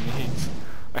scorchling needs.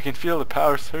 I can feel the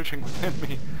power surging within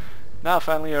me. Now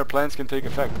finally our plans can take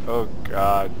effect. Oh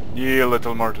god. Kneel,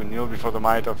 little mortal, kneel before the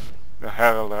might of the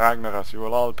Herald Ragnaros. You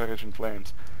will all perish in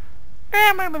flames.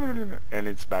 And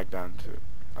it's back down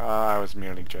to... I was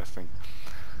merely jesting.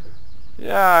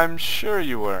 Yeah, I'm sure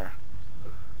you were.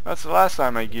 That's the last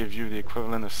time I gave you the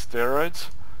equivalent of steroids.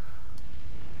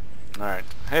 Alright.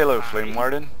 Halo, Flame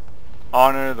Warden.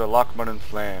 Honor the Lockmorton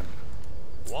Flame.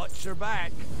 Watch your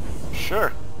back.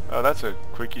 Sure. Oh, that's a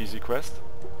quick, easy quest.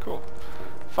 Cool.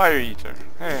 Fire Eater.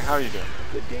 Hey, how you doing?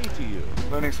 Good day to you.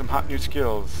 Learning some hot new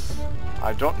skills.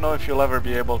 I don't know if you'll ever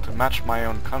be able to match my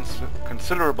own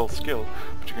considerable skill,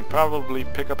 but you can probably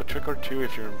pick up a trick or two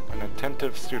if you're an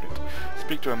attentive student.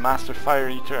 Speak to a Master Fire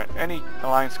Eater at any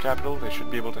Alliance capital. They should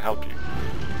be able to help you.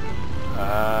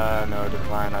 No,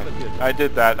 decline. I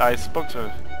did that. I spoke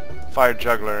to Fire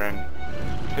Juggler and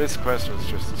his quest was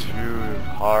just too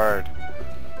hard.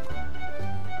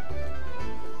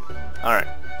 Alright.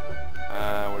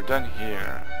 We're done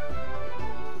here.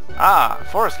 Ah!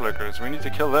 Forest Lurkers. We need to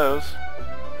kill those.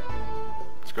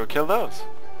 Let's go kill those.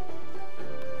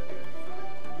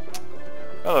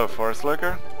 Hello, Forest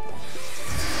Lurker.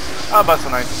 How about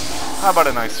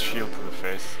a nice shield to the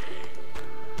face?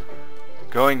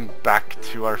 Going back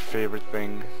to our favorite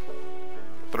thing.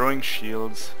 Throwing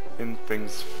shields in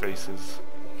things' faces.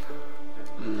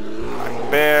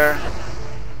 Black Bear.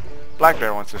 Black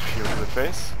Bear wants a shield to the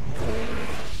face.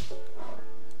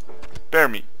 Bear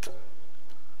meat.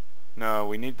 No,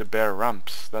 we need the bear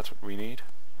rumps. That's what we need.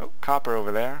 Oh, copper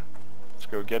over there. Let's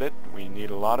go get it. We need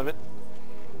a lot of it.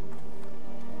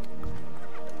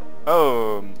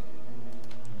 Oh,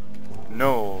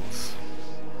 gnolls.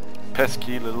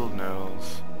 Pesky little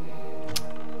gnolls.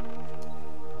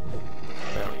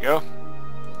 There we go.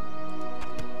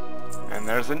 And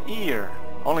there's an ear.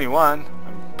 Only one.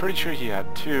 I'm pretty sure he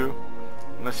had two.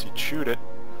 Unless he chewed it.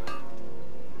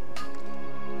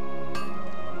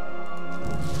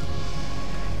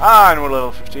 Ah, and we're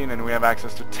level 15 and we have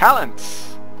access to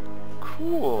talents.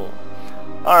 Cool.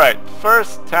 Alright,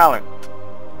 first talent.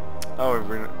 Oh,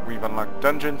 we've unlocked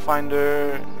Dungeon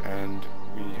Finder and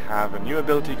we have a new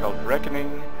ability called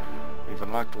Reckoning. We've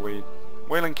unlocked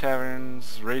Wailing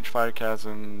Caverns, Rage Fire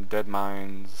Chasm, Dead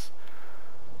Mines,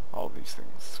 all these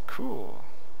things. Cool.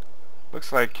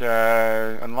 Looks like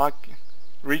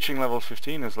reaching level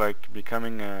 15 is like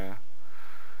becoming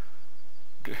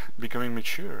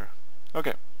mature.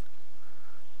 Okay.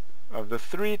 Of the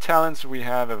 3 talents we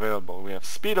have available, we have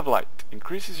Speed of Light.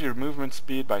 Increases your movement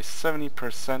speed by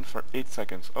 70% for 8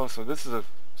 seconds. Oh, so this is a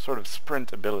sort of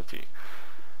sprint ability.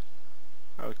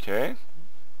 Okay.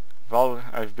 Well,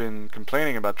 I've been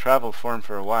complaining about travel form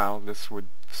for a while. This would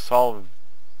solve...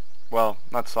 Well,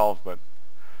 not solve, but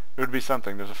it would be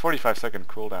something. There's a 45-second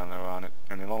cooldown though on it,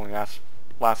 and it only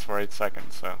lasts for 8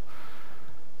 seconds, so...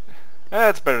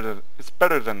 it's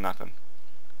better than nothing.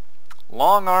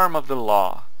 Long Arm of the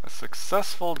Law. A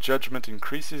successful judgment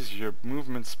increases your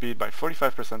movement speed by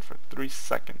 45% for 3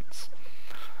 seconds.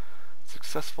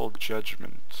 Successful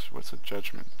judgment. What's a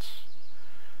judgment?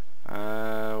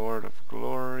 Word of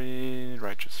Glory,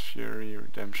 Righteous Fury,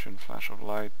 Redemption, Flash of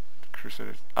Light,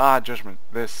 Crusaders. Ah, judgment.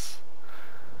 This.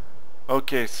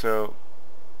 Okay, so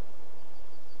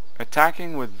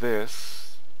attacking with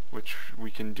this, which we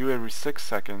can do every 6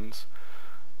 seconds,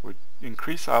 would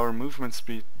increase our movement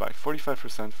speed by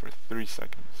 45% for 3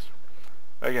 seconds.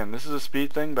 Again, this is a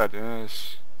speed thing, but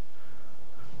it's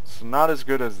not as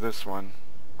good as this one,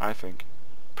 I think.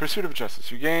 Pursuit of Justice.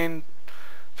 You gain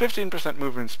 15%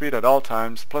 movement speed at all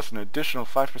times, plus an additional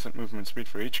 5% movement speed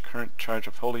for each current charge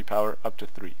of Holy Power up to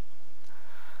 3.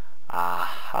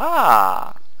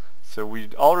 Aha! So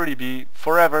we'd already be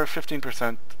forever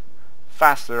 15%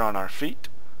 faster on our feet.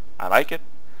 I like it.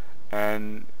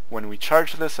 And when we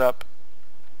charge this up,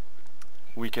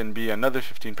 we can be another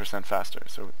 15% faster,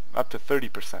 so up to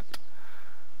 30%.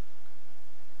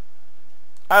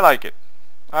 I like it.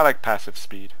 I like passive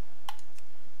speed.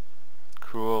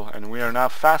 Cool, and we are now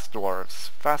fast dwarves.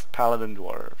 Fast paladin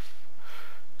dwarf.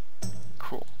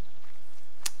 Cool.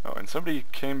 Oh, and somebody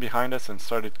came behind us and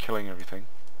started killing everything,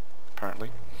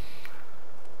 apparently.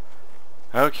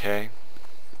 Okay.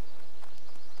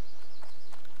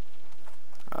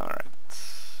 Alright.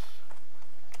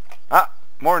 Ah!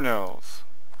 More gnolls.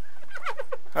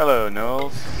 Hello,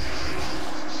 gnolls.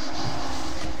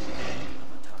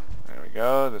 There we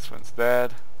go, this one's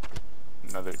dead.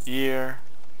 Another ear.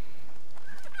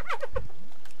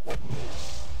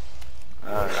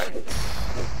 Alright.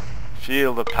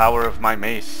 Feel the power of my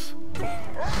mace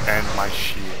and my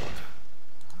shield.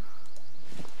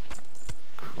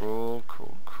 Cool,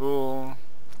 cool, cool.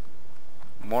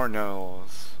 More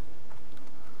gnolls.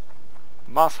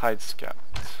 Moss-hide scout.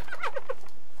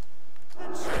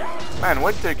 Man,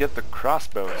 where did they get the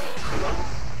crossbows?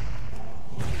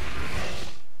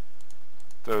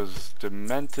 Those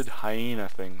demented hyena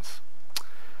things.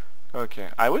 Okay,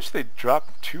 I wish they'd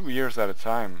drop 2 ears at a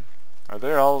time. Are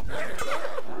they all...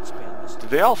 Did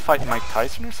they all fight Mike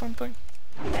Tyson or something?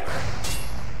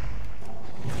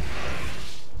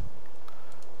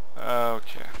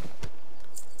 Okay.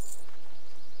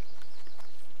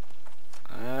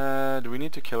 Do we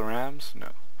need to kill rams? No.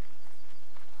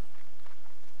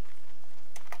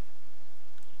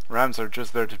 Rams are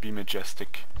just there to be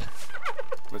majestic.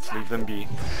 Let's leave them be.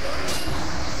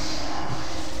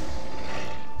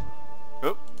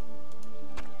 Oh.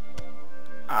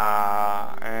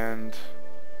 And...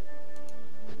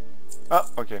 Oh,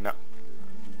 okay, no.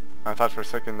 I thought for a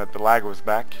second that the lag was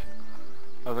back.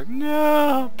 I was like,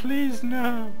 no, please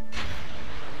no.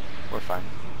 We're fine.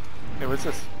 Hey, what's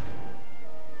this?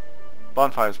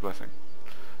 Bonfire's blessing.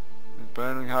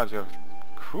 Burning hot.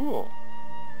 Cool.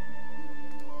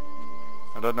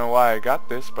 I don't know why I got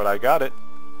this, but I got it.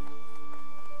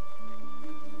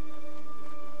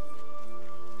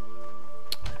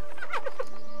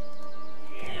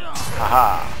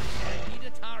 Haha. Need a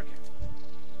target.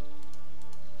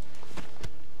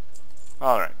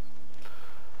 Alright.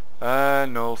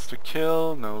 Gnolls to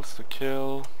kill, gnolls to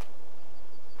kill.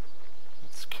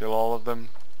 Let's kill all of them.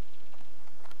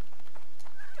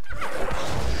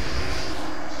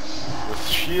 With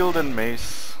shield and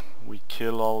mace, we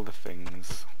kill all the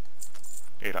things.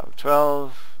 8 out of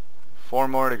 12. 4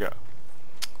 more to go.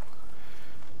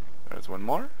 There's one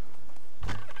more.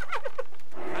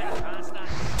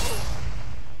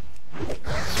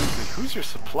 Seriously, who's your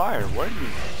supplier? Where do you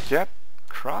get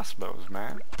crossbows,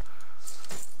 man?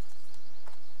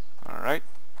 Alright,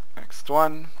 next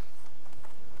one.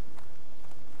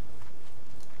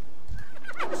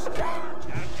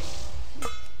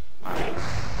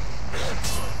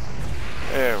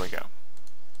 There we go.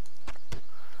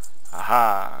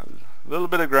 Aha! A little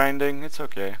bit of grinding, it's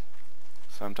okay.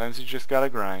 Sometimes you just gotta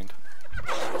grind.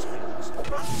 Can't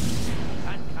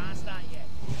cast that yet.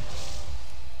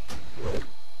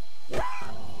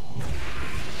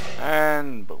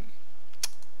 And boom.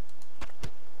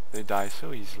 They die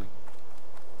so easily.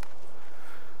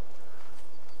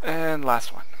 And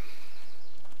last one.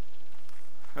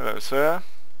 Hello, sir.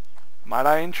 Might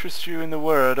I interest you in the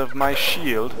word of my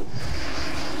shield?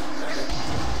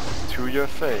 To your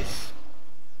face.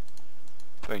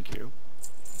 Thank you.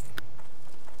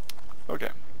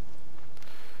 Okay.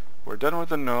 We're done with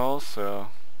the gnolls, so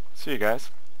see you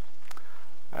guys.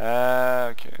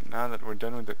 Okay, now that we're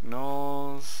done with the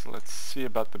gnolls, let's see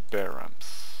about the bear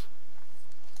rumps.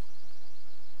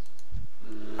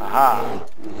 Aha!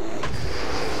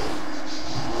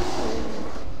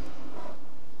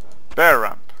 Bear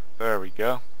rump. There we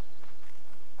go.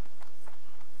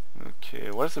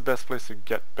 Okay, what's the best place to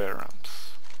get bear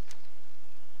rumps?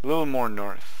 A little more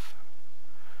north.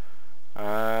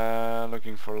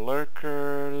 Looking for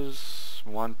lurkers.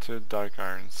 Wanted dark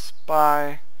iron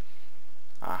spy.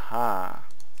 Aha.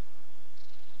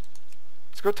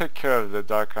 Let's go take care of the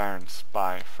dark iron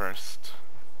spy first.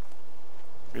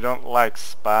 We don't like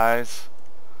spies.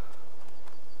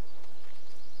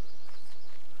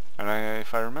 And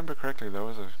if I remember correctly, there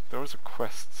was a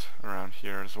quest around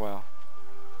here as well.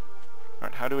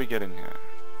 Alright, how do we get in here?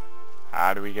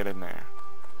 How do we get in there?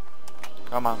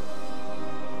 Come on.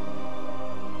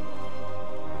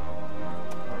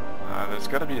 There's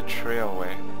gotta be a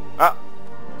trailway. Ah!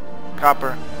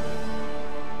 Copper.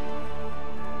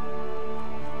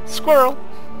 Squirrel!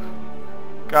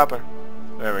 Copper.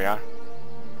 There we are.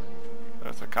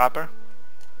 There's a copper.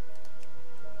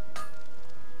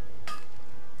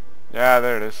 Yeah,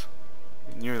 there it is.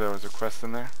 I knew there was a quest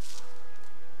in there.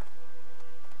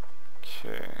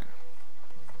 Okay.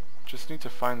 Just need to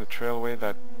find the trailway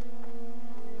that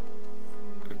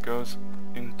goes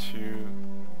into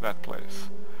that place.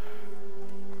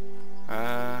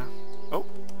 Oh,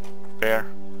 bear.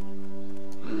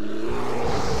 Can't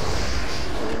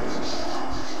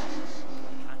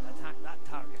attack that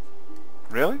target.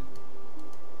 Really?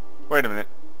 Wait a minute.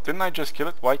 Didn't I just kill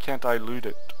it? Why can't I loot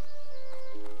it?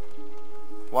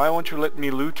 Why won't you let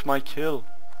me loot my kill?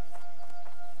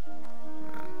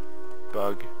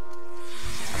 Bug.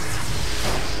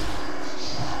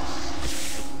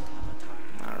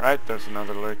 Alright, there's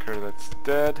another lurker that's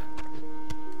dead.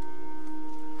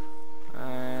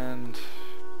 And...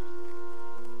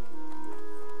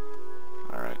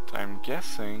 alright, I'm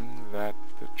guessing that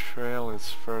the trail is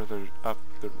further up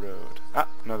the road. Ah,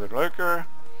 another lurker.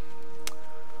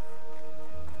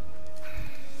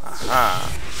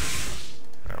 Aha.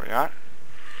 There we are.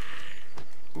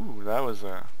 Ooh, that was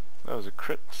a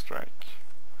crit strike.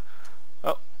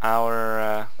 Oh,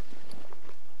 our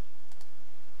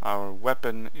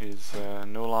weapon is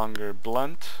no longer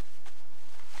blunt.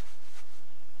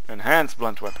 Enhanced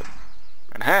blunt weapon.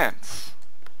 Enhance.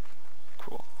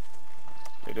 Cool.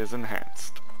 It is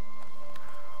enhanced.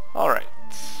 Alright.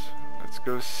 Let's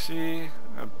go see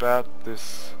about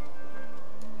this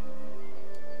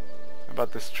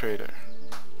trader.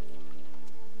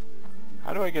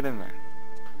 How do I get in there?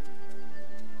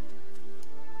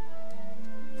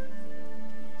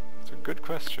 It's a good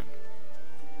question.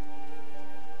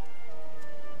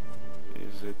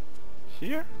 Is it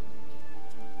here?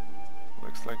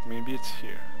 Looks like maybe it's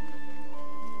here.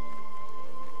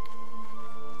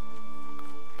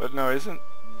 But no,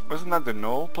 wasn't that the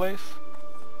Knoll place?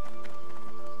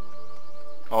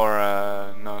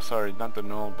 Or, no, sorry, not the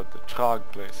Knoll, but the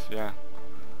Trog place, yeah.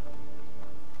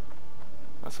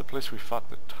 That's the place we fought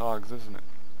the Trogs, isn't it?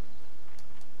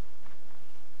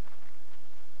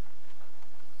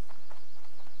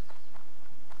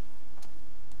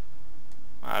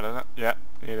 I don't know. Yeah,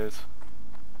 it is.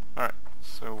 Alright,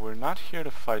 so we're not here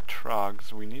to fight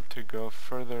Trogs. We need to go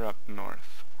further up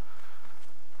north.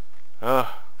 Ugh.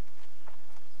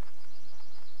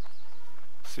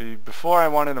 See, before I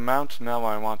wanted a mount, now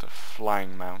I want a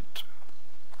flying mount.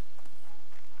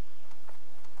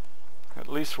 At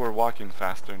least we're walking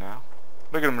faster now.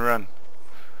 Look at him run.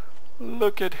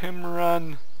 Look at him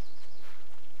run.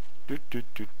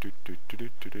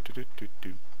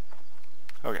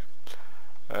 Okay.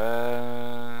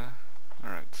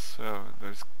 Alright, so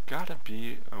there's gotta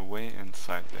be a way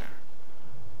inside there.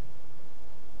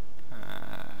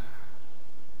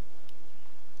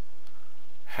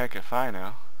 Heck if I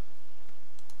know.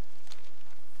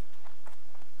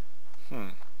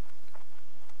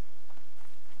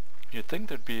 You'd think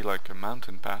there'd be like a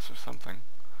mountain pass or something.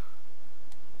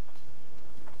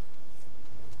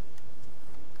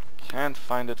 Can't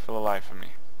find it for the life of me.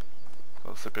 A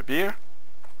little sip of beer.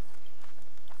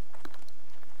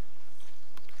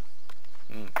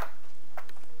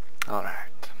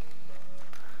 Alright.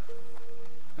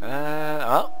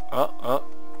 Oh.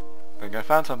 Think I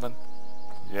found something.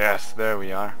 Yes, there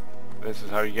we are. This is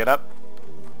how you get up.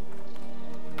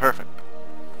 Perfect.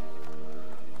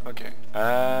 Okay,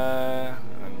 and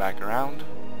then back around.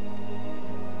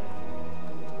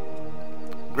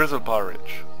 Grizzlepaw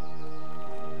Ridge.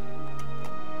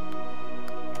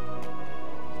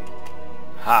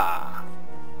 Ha!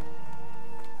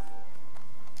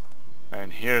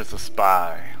 And here's the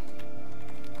spy.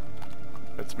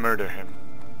 Let's murder him.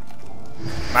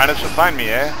 Managed to find me,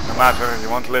 eh? No matter, you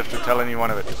won't live to tell anyone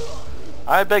of it.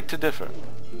 I beg to differ.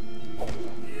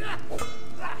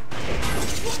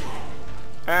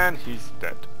 And he's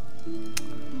dead.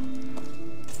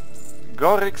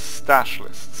 Gorik's stash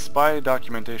list. Spy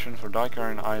documentation for Dark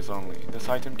Iron Eyes only. This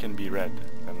item can be read.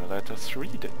 Then let us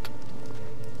read it.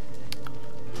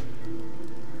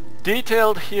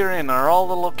 Detailed herein are all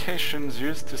the locations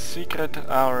used to secret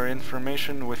our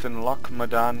information within Loch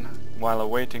Madan while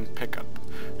awaiting pickup.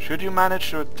 Should you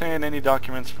manage to obtain any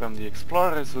documents from the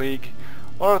Explorers League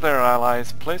or their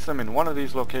allies, place them in one of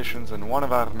these locations and one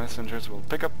of our messengers will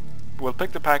pick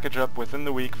the package up within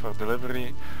the week for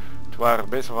delivery to our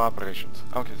base of operations.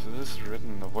 Okay, so this is written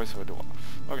in the voice of a dwarf.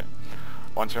 Okay.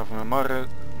 Once you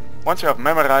have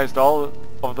memorized all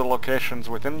of the locations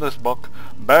within this book,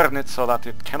 burn it so that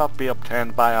it cannot be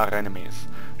obtained by our enemies.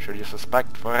 Should you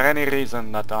suspect for any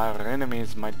reason that our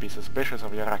enemies might be suspicious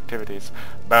of your activities,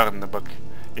 burn the book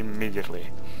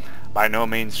immediately. By no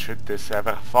means should this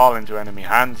ever fall into enemy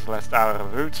hands, lest our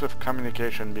routes of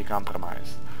communication be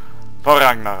compromised. For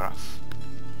Ragnaros.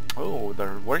 Oh,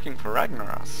 they're working for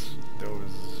Ragnaros.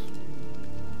 Those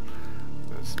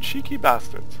cheeky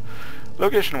bastards.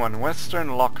 Location 1,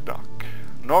 Western Lock Dock.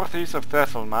 Northeast of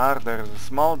Thesselmar, there is a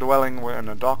small dwelling and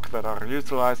a dock that are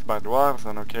utilized by dwarves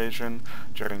on occasion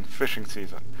during fishing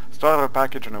season. Store a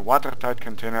package in a watertight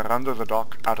container under the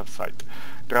dock, out of sight.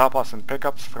 Drop-offs and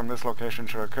pickups from this location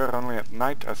should occur only at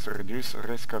night as to reduce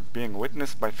risk of being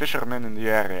witnessed by fishermen in the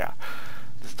area.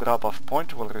 This drop-off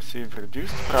point will receive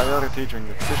reduced priority during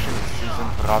the fishing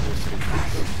season for obvious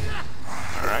reasons.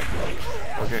 Alright.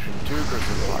 Location 2 goes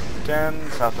to block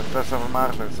 10. South of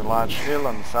Thesselmar, there's a large hill.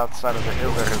 On the south side of the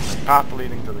hill there is a path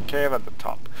leading to the cave at the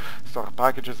top. Store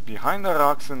packages behind the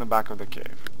rocks in the back of the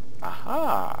cave.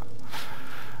 Aha!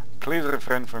 Please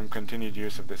refrain from continued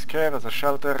use of this cave as a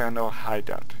shelter and or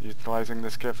hideout. Utilizing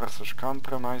this cave for such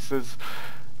compromises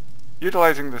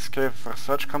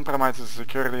the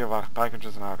security of our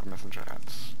packages and our messenger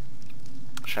ants.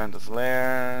 Shanda's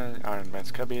Lair, Iron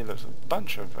Man's Cubby, there's a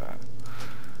bunch of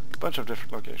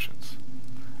different locations.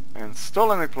 And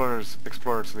Stolen Explorer's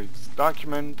League's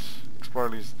document, Explorer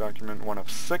League's document 1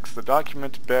 of 6. The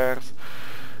document bears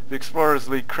the Explorers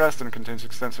League crest and contains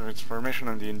extensive information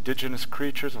on the indigenous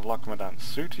creatures of Loch Madan.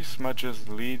 Sooty smudges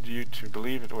lead you to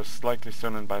believe it was likely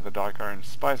stolen by the Dark Iron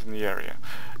spies in the area.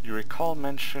 You recall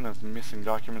mention of missing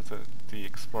documents at the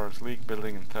Explorers League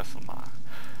building in Thesselmar.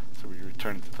 So we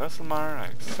return to Thesselmar, I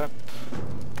accept.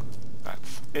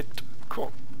 That's it.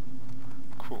 Cool.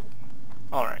 Cool.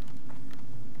 Alright.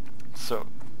 So,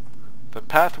 the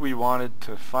path we wanted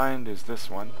to find is this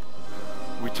one.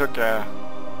 We took a...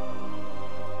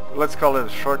 let's call it a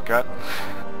shortcut.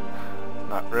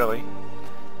 Not really.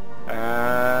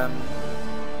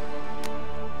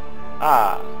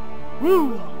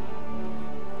 Woo!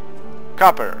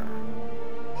 Copper!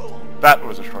 That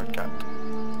was a shortcut.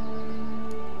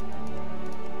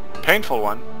 Painful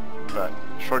one, but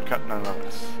shortcut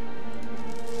nonetheless.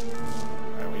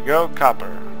 There we go,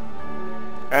 copper.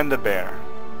 And a bear.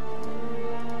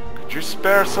 Could you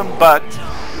spare some butt?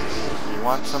 You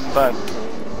want some butt?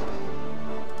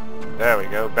 There we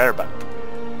go, bear butt.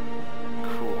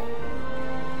 Cool.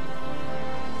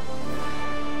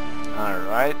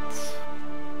 Alright.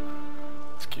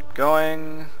 Let's keep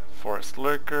going. Forest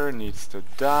lurker needs to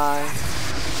die.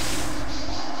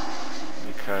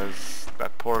 Because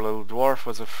that poor little dwarf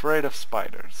was afraid of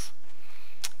spiders.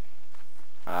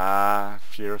 Ah,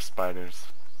 fear of spiders.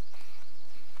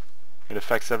 It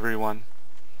affects everyone.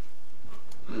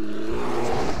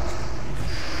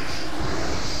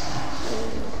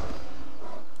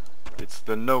 It's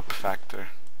the nope factor.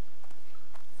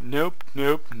 Nope,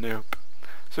 nope, nope.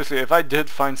 Seriously, if I did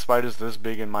find spiders this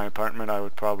big in my apartment, I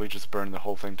would probably just burn the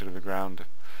whole thing to the ground.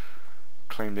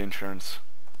 Claim the insurance.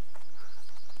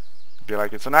 Be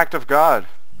like, it's an act of God.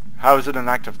 How is it an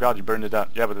act of God? You burned it up.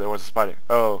 Yeah, but there was a spider.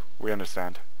 Oh, we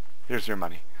understand. Here's your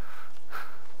money.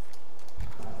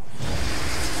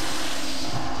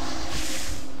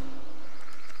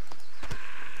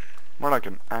 More like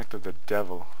an act of the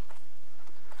devil.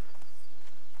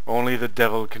 Only the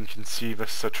devil can conceive of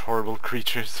such horrible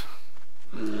creatures.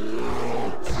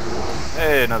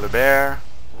 Hey, another bear.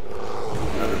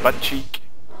 Another butt cheek.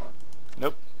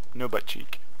 Nope, no butt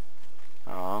cheek.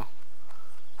 Aw.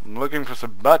 I'm looking for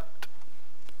some butt.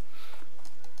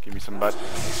 Give me some butt.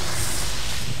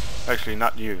 Actually,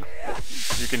 not you.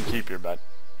 You can keep your butt.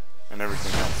 And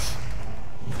everything else.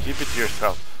 Keep it to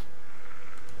yourself.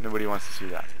 Nobody wants to see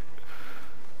that.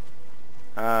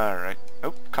 Alright.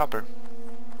 Oh, copper.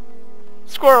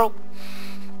 Squirrel!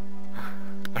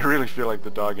 I really feel like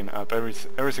the dog in Up. Every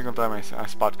single time I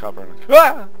spot copper, I'm like,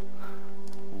 ah!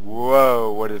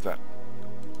 Whoa, what is that?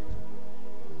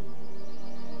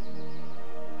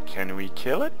 Can we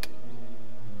kill it?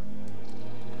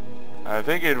 I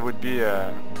think it would be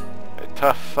a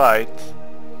tough fight,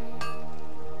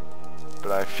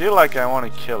 but I feel like I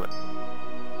want to kill it.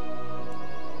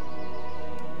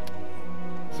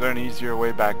 Is there an easier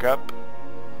way back up?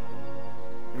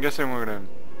 I'm guessing we're gonna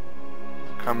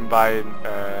come by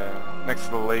next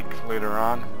to the lake later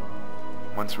on.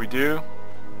 Once we do,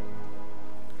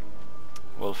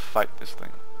 we'll fight this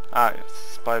thing. Ah yes,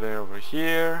 spider over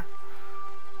here.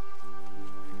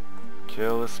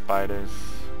 Kill the spiders.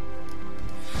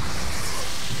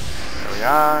 There we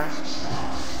are.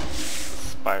 The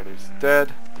spider's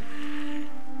dead.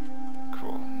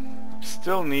 Cool.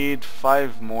 Still need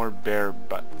 5 more bear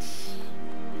butts.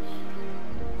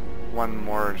 One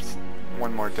more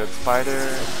dead spider.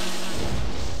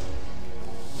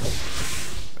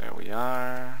 There we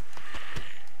are.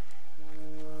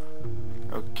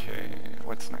 Okay,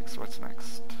 what's next? What's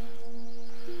next?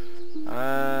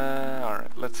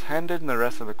 Alright, let's hand in the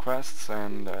rest of the quests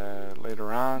and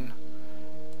later on,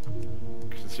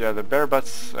 because Because yeah,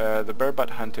 the bear butt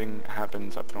hunting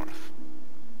happens up north.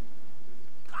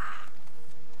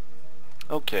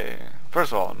 Okay,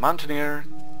 first of all, Mountaineer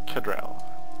Cadrell.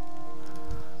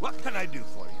 What can I do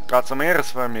for you? Got some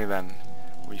ears for me then?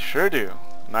 We sure do.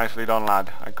 Nicely done,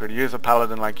 lad. I could use a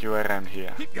paladin like you around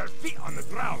here. Keep your feet on the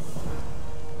ground.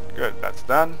 Good, that's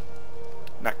done.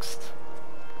 Next.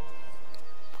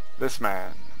 This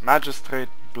man, Magistrate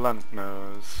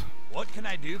Bluntnose. What can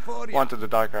I do for you? Wanted the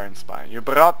Dark Iron Spy. You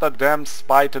brought the damn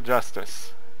spy to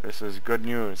justice. This is good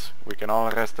news. We can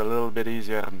all rest a little bit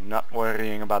easier not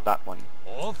worrying about that one.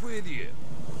 Off with you.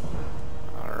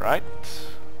 Alright.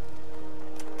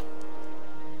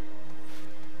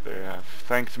 They have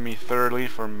thanked me thoroughly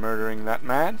for murdering that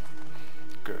man.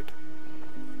 Good.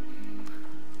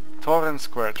 Torrin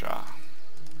Squarejaw.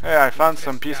 Hey, I found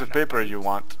some piece of paper you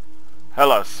want.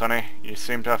 Hello, Sonny. You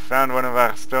seem to have found one of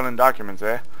our stolen documents,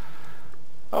 eh?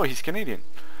 Oh, he's Canadian.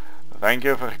 Thank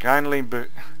you kindly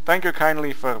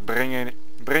for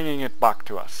bringing it back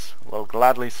to us. We'll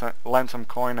gladly lend some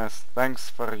coin as thanks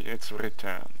for its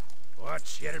return.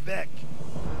 Watch your back.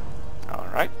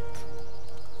 Alright.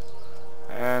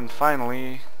 And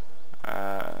finally,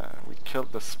 we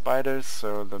killed the spiders,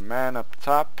 so the man up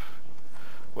top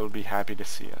will be happy to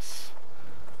see us.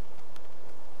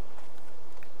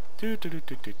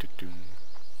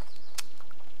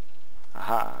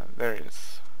 Aha, there he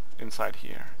is. Inside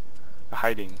here.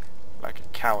 Hiding like a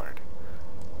coward.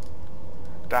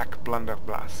 Dak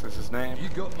Blunderblast is his name. You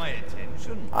got my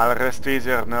attention. I'll rest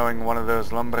easier knowing one of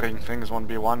those lumbering things won't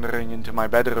be wandering into my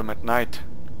bedroom at night.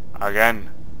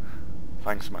 Again.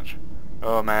 Thanks much.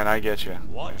 Oh man, I get you.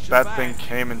 If that thing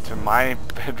came into my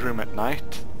bedroom at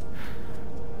night,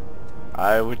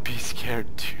 I would be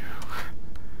scared too.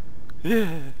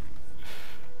 Yeah.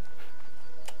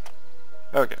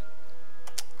 Okay.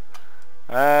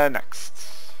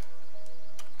 Next.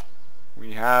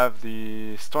 We have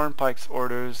the Stormpike's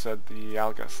orders at the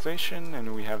Alga station,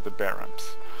 and we have the bear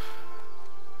rumps.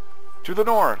 To the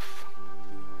north!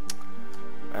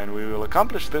 And we will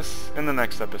accomplish this in the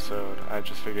next episode. I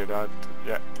just figured out,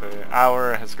 yeah, the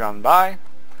hour has gone by.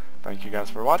 Thank you guys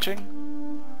for watching,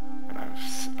 and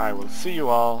I will see you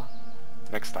all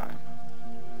next time.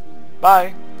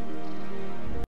 Bye!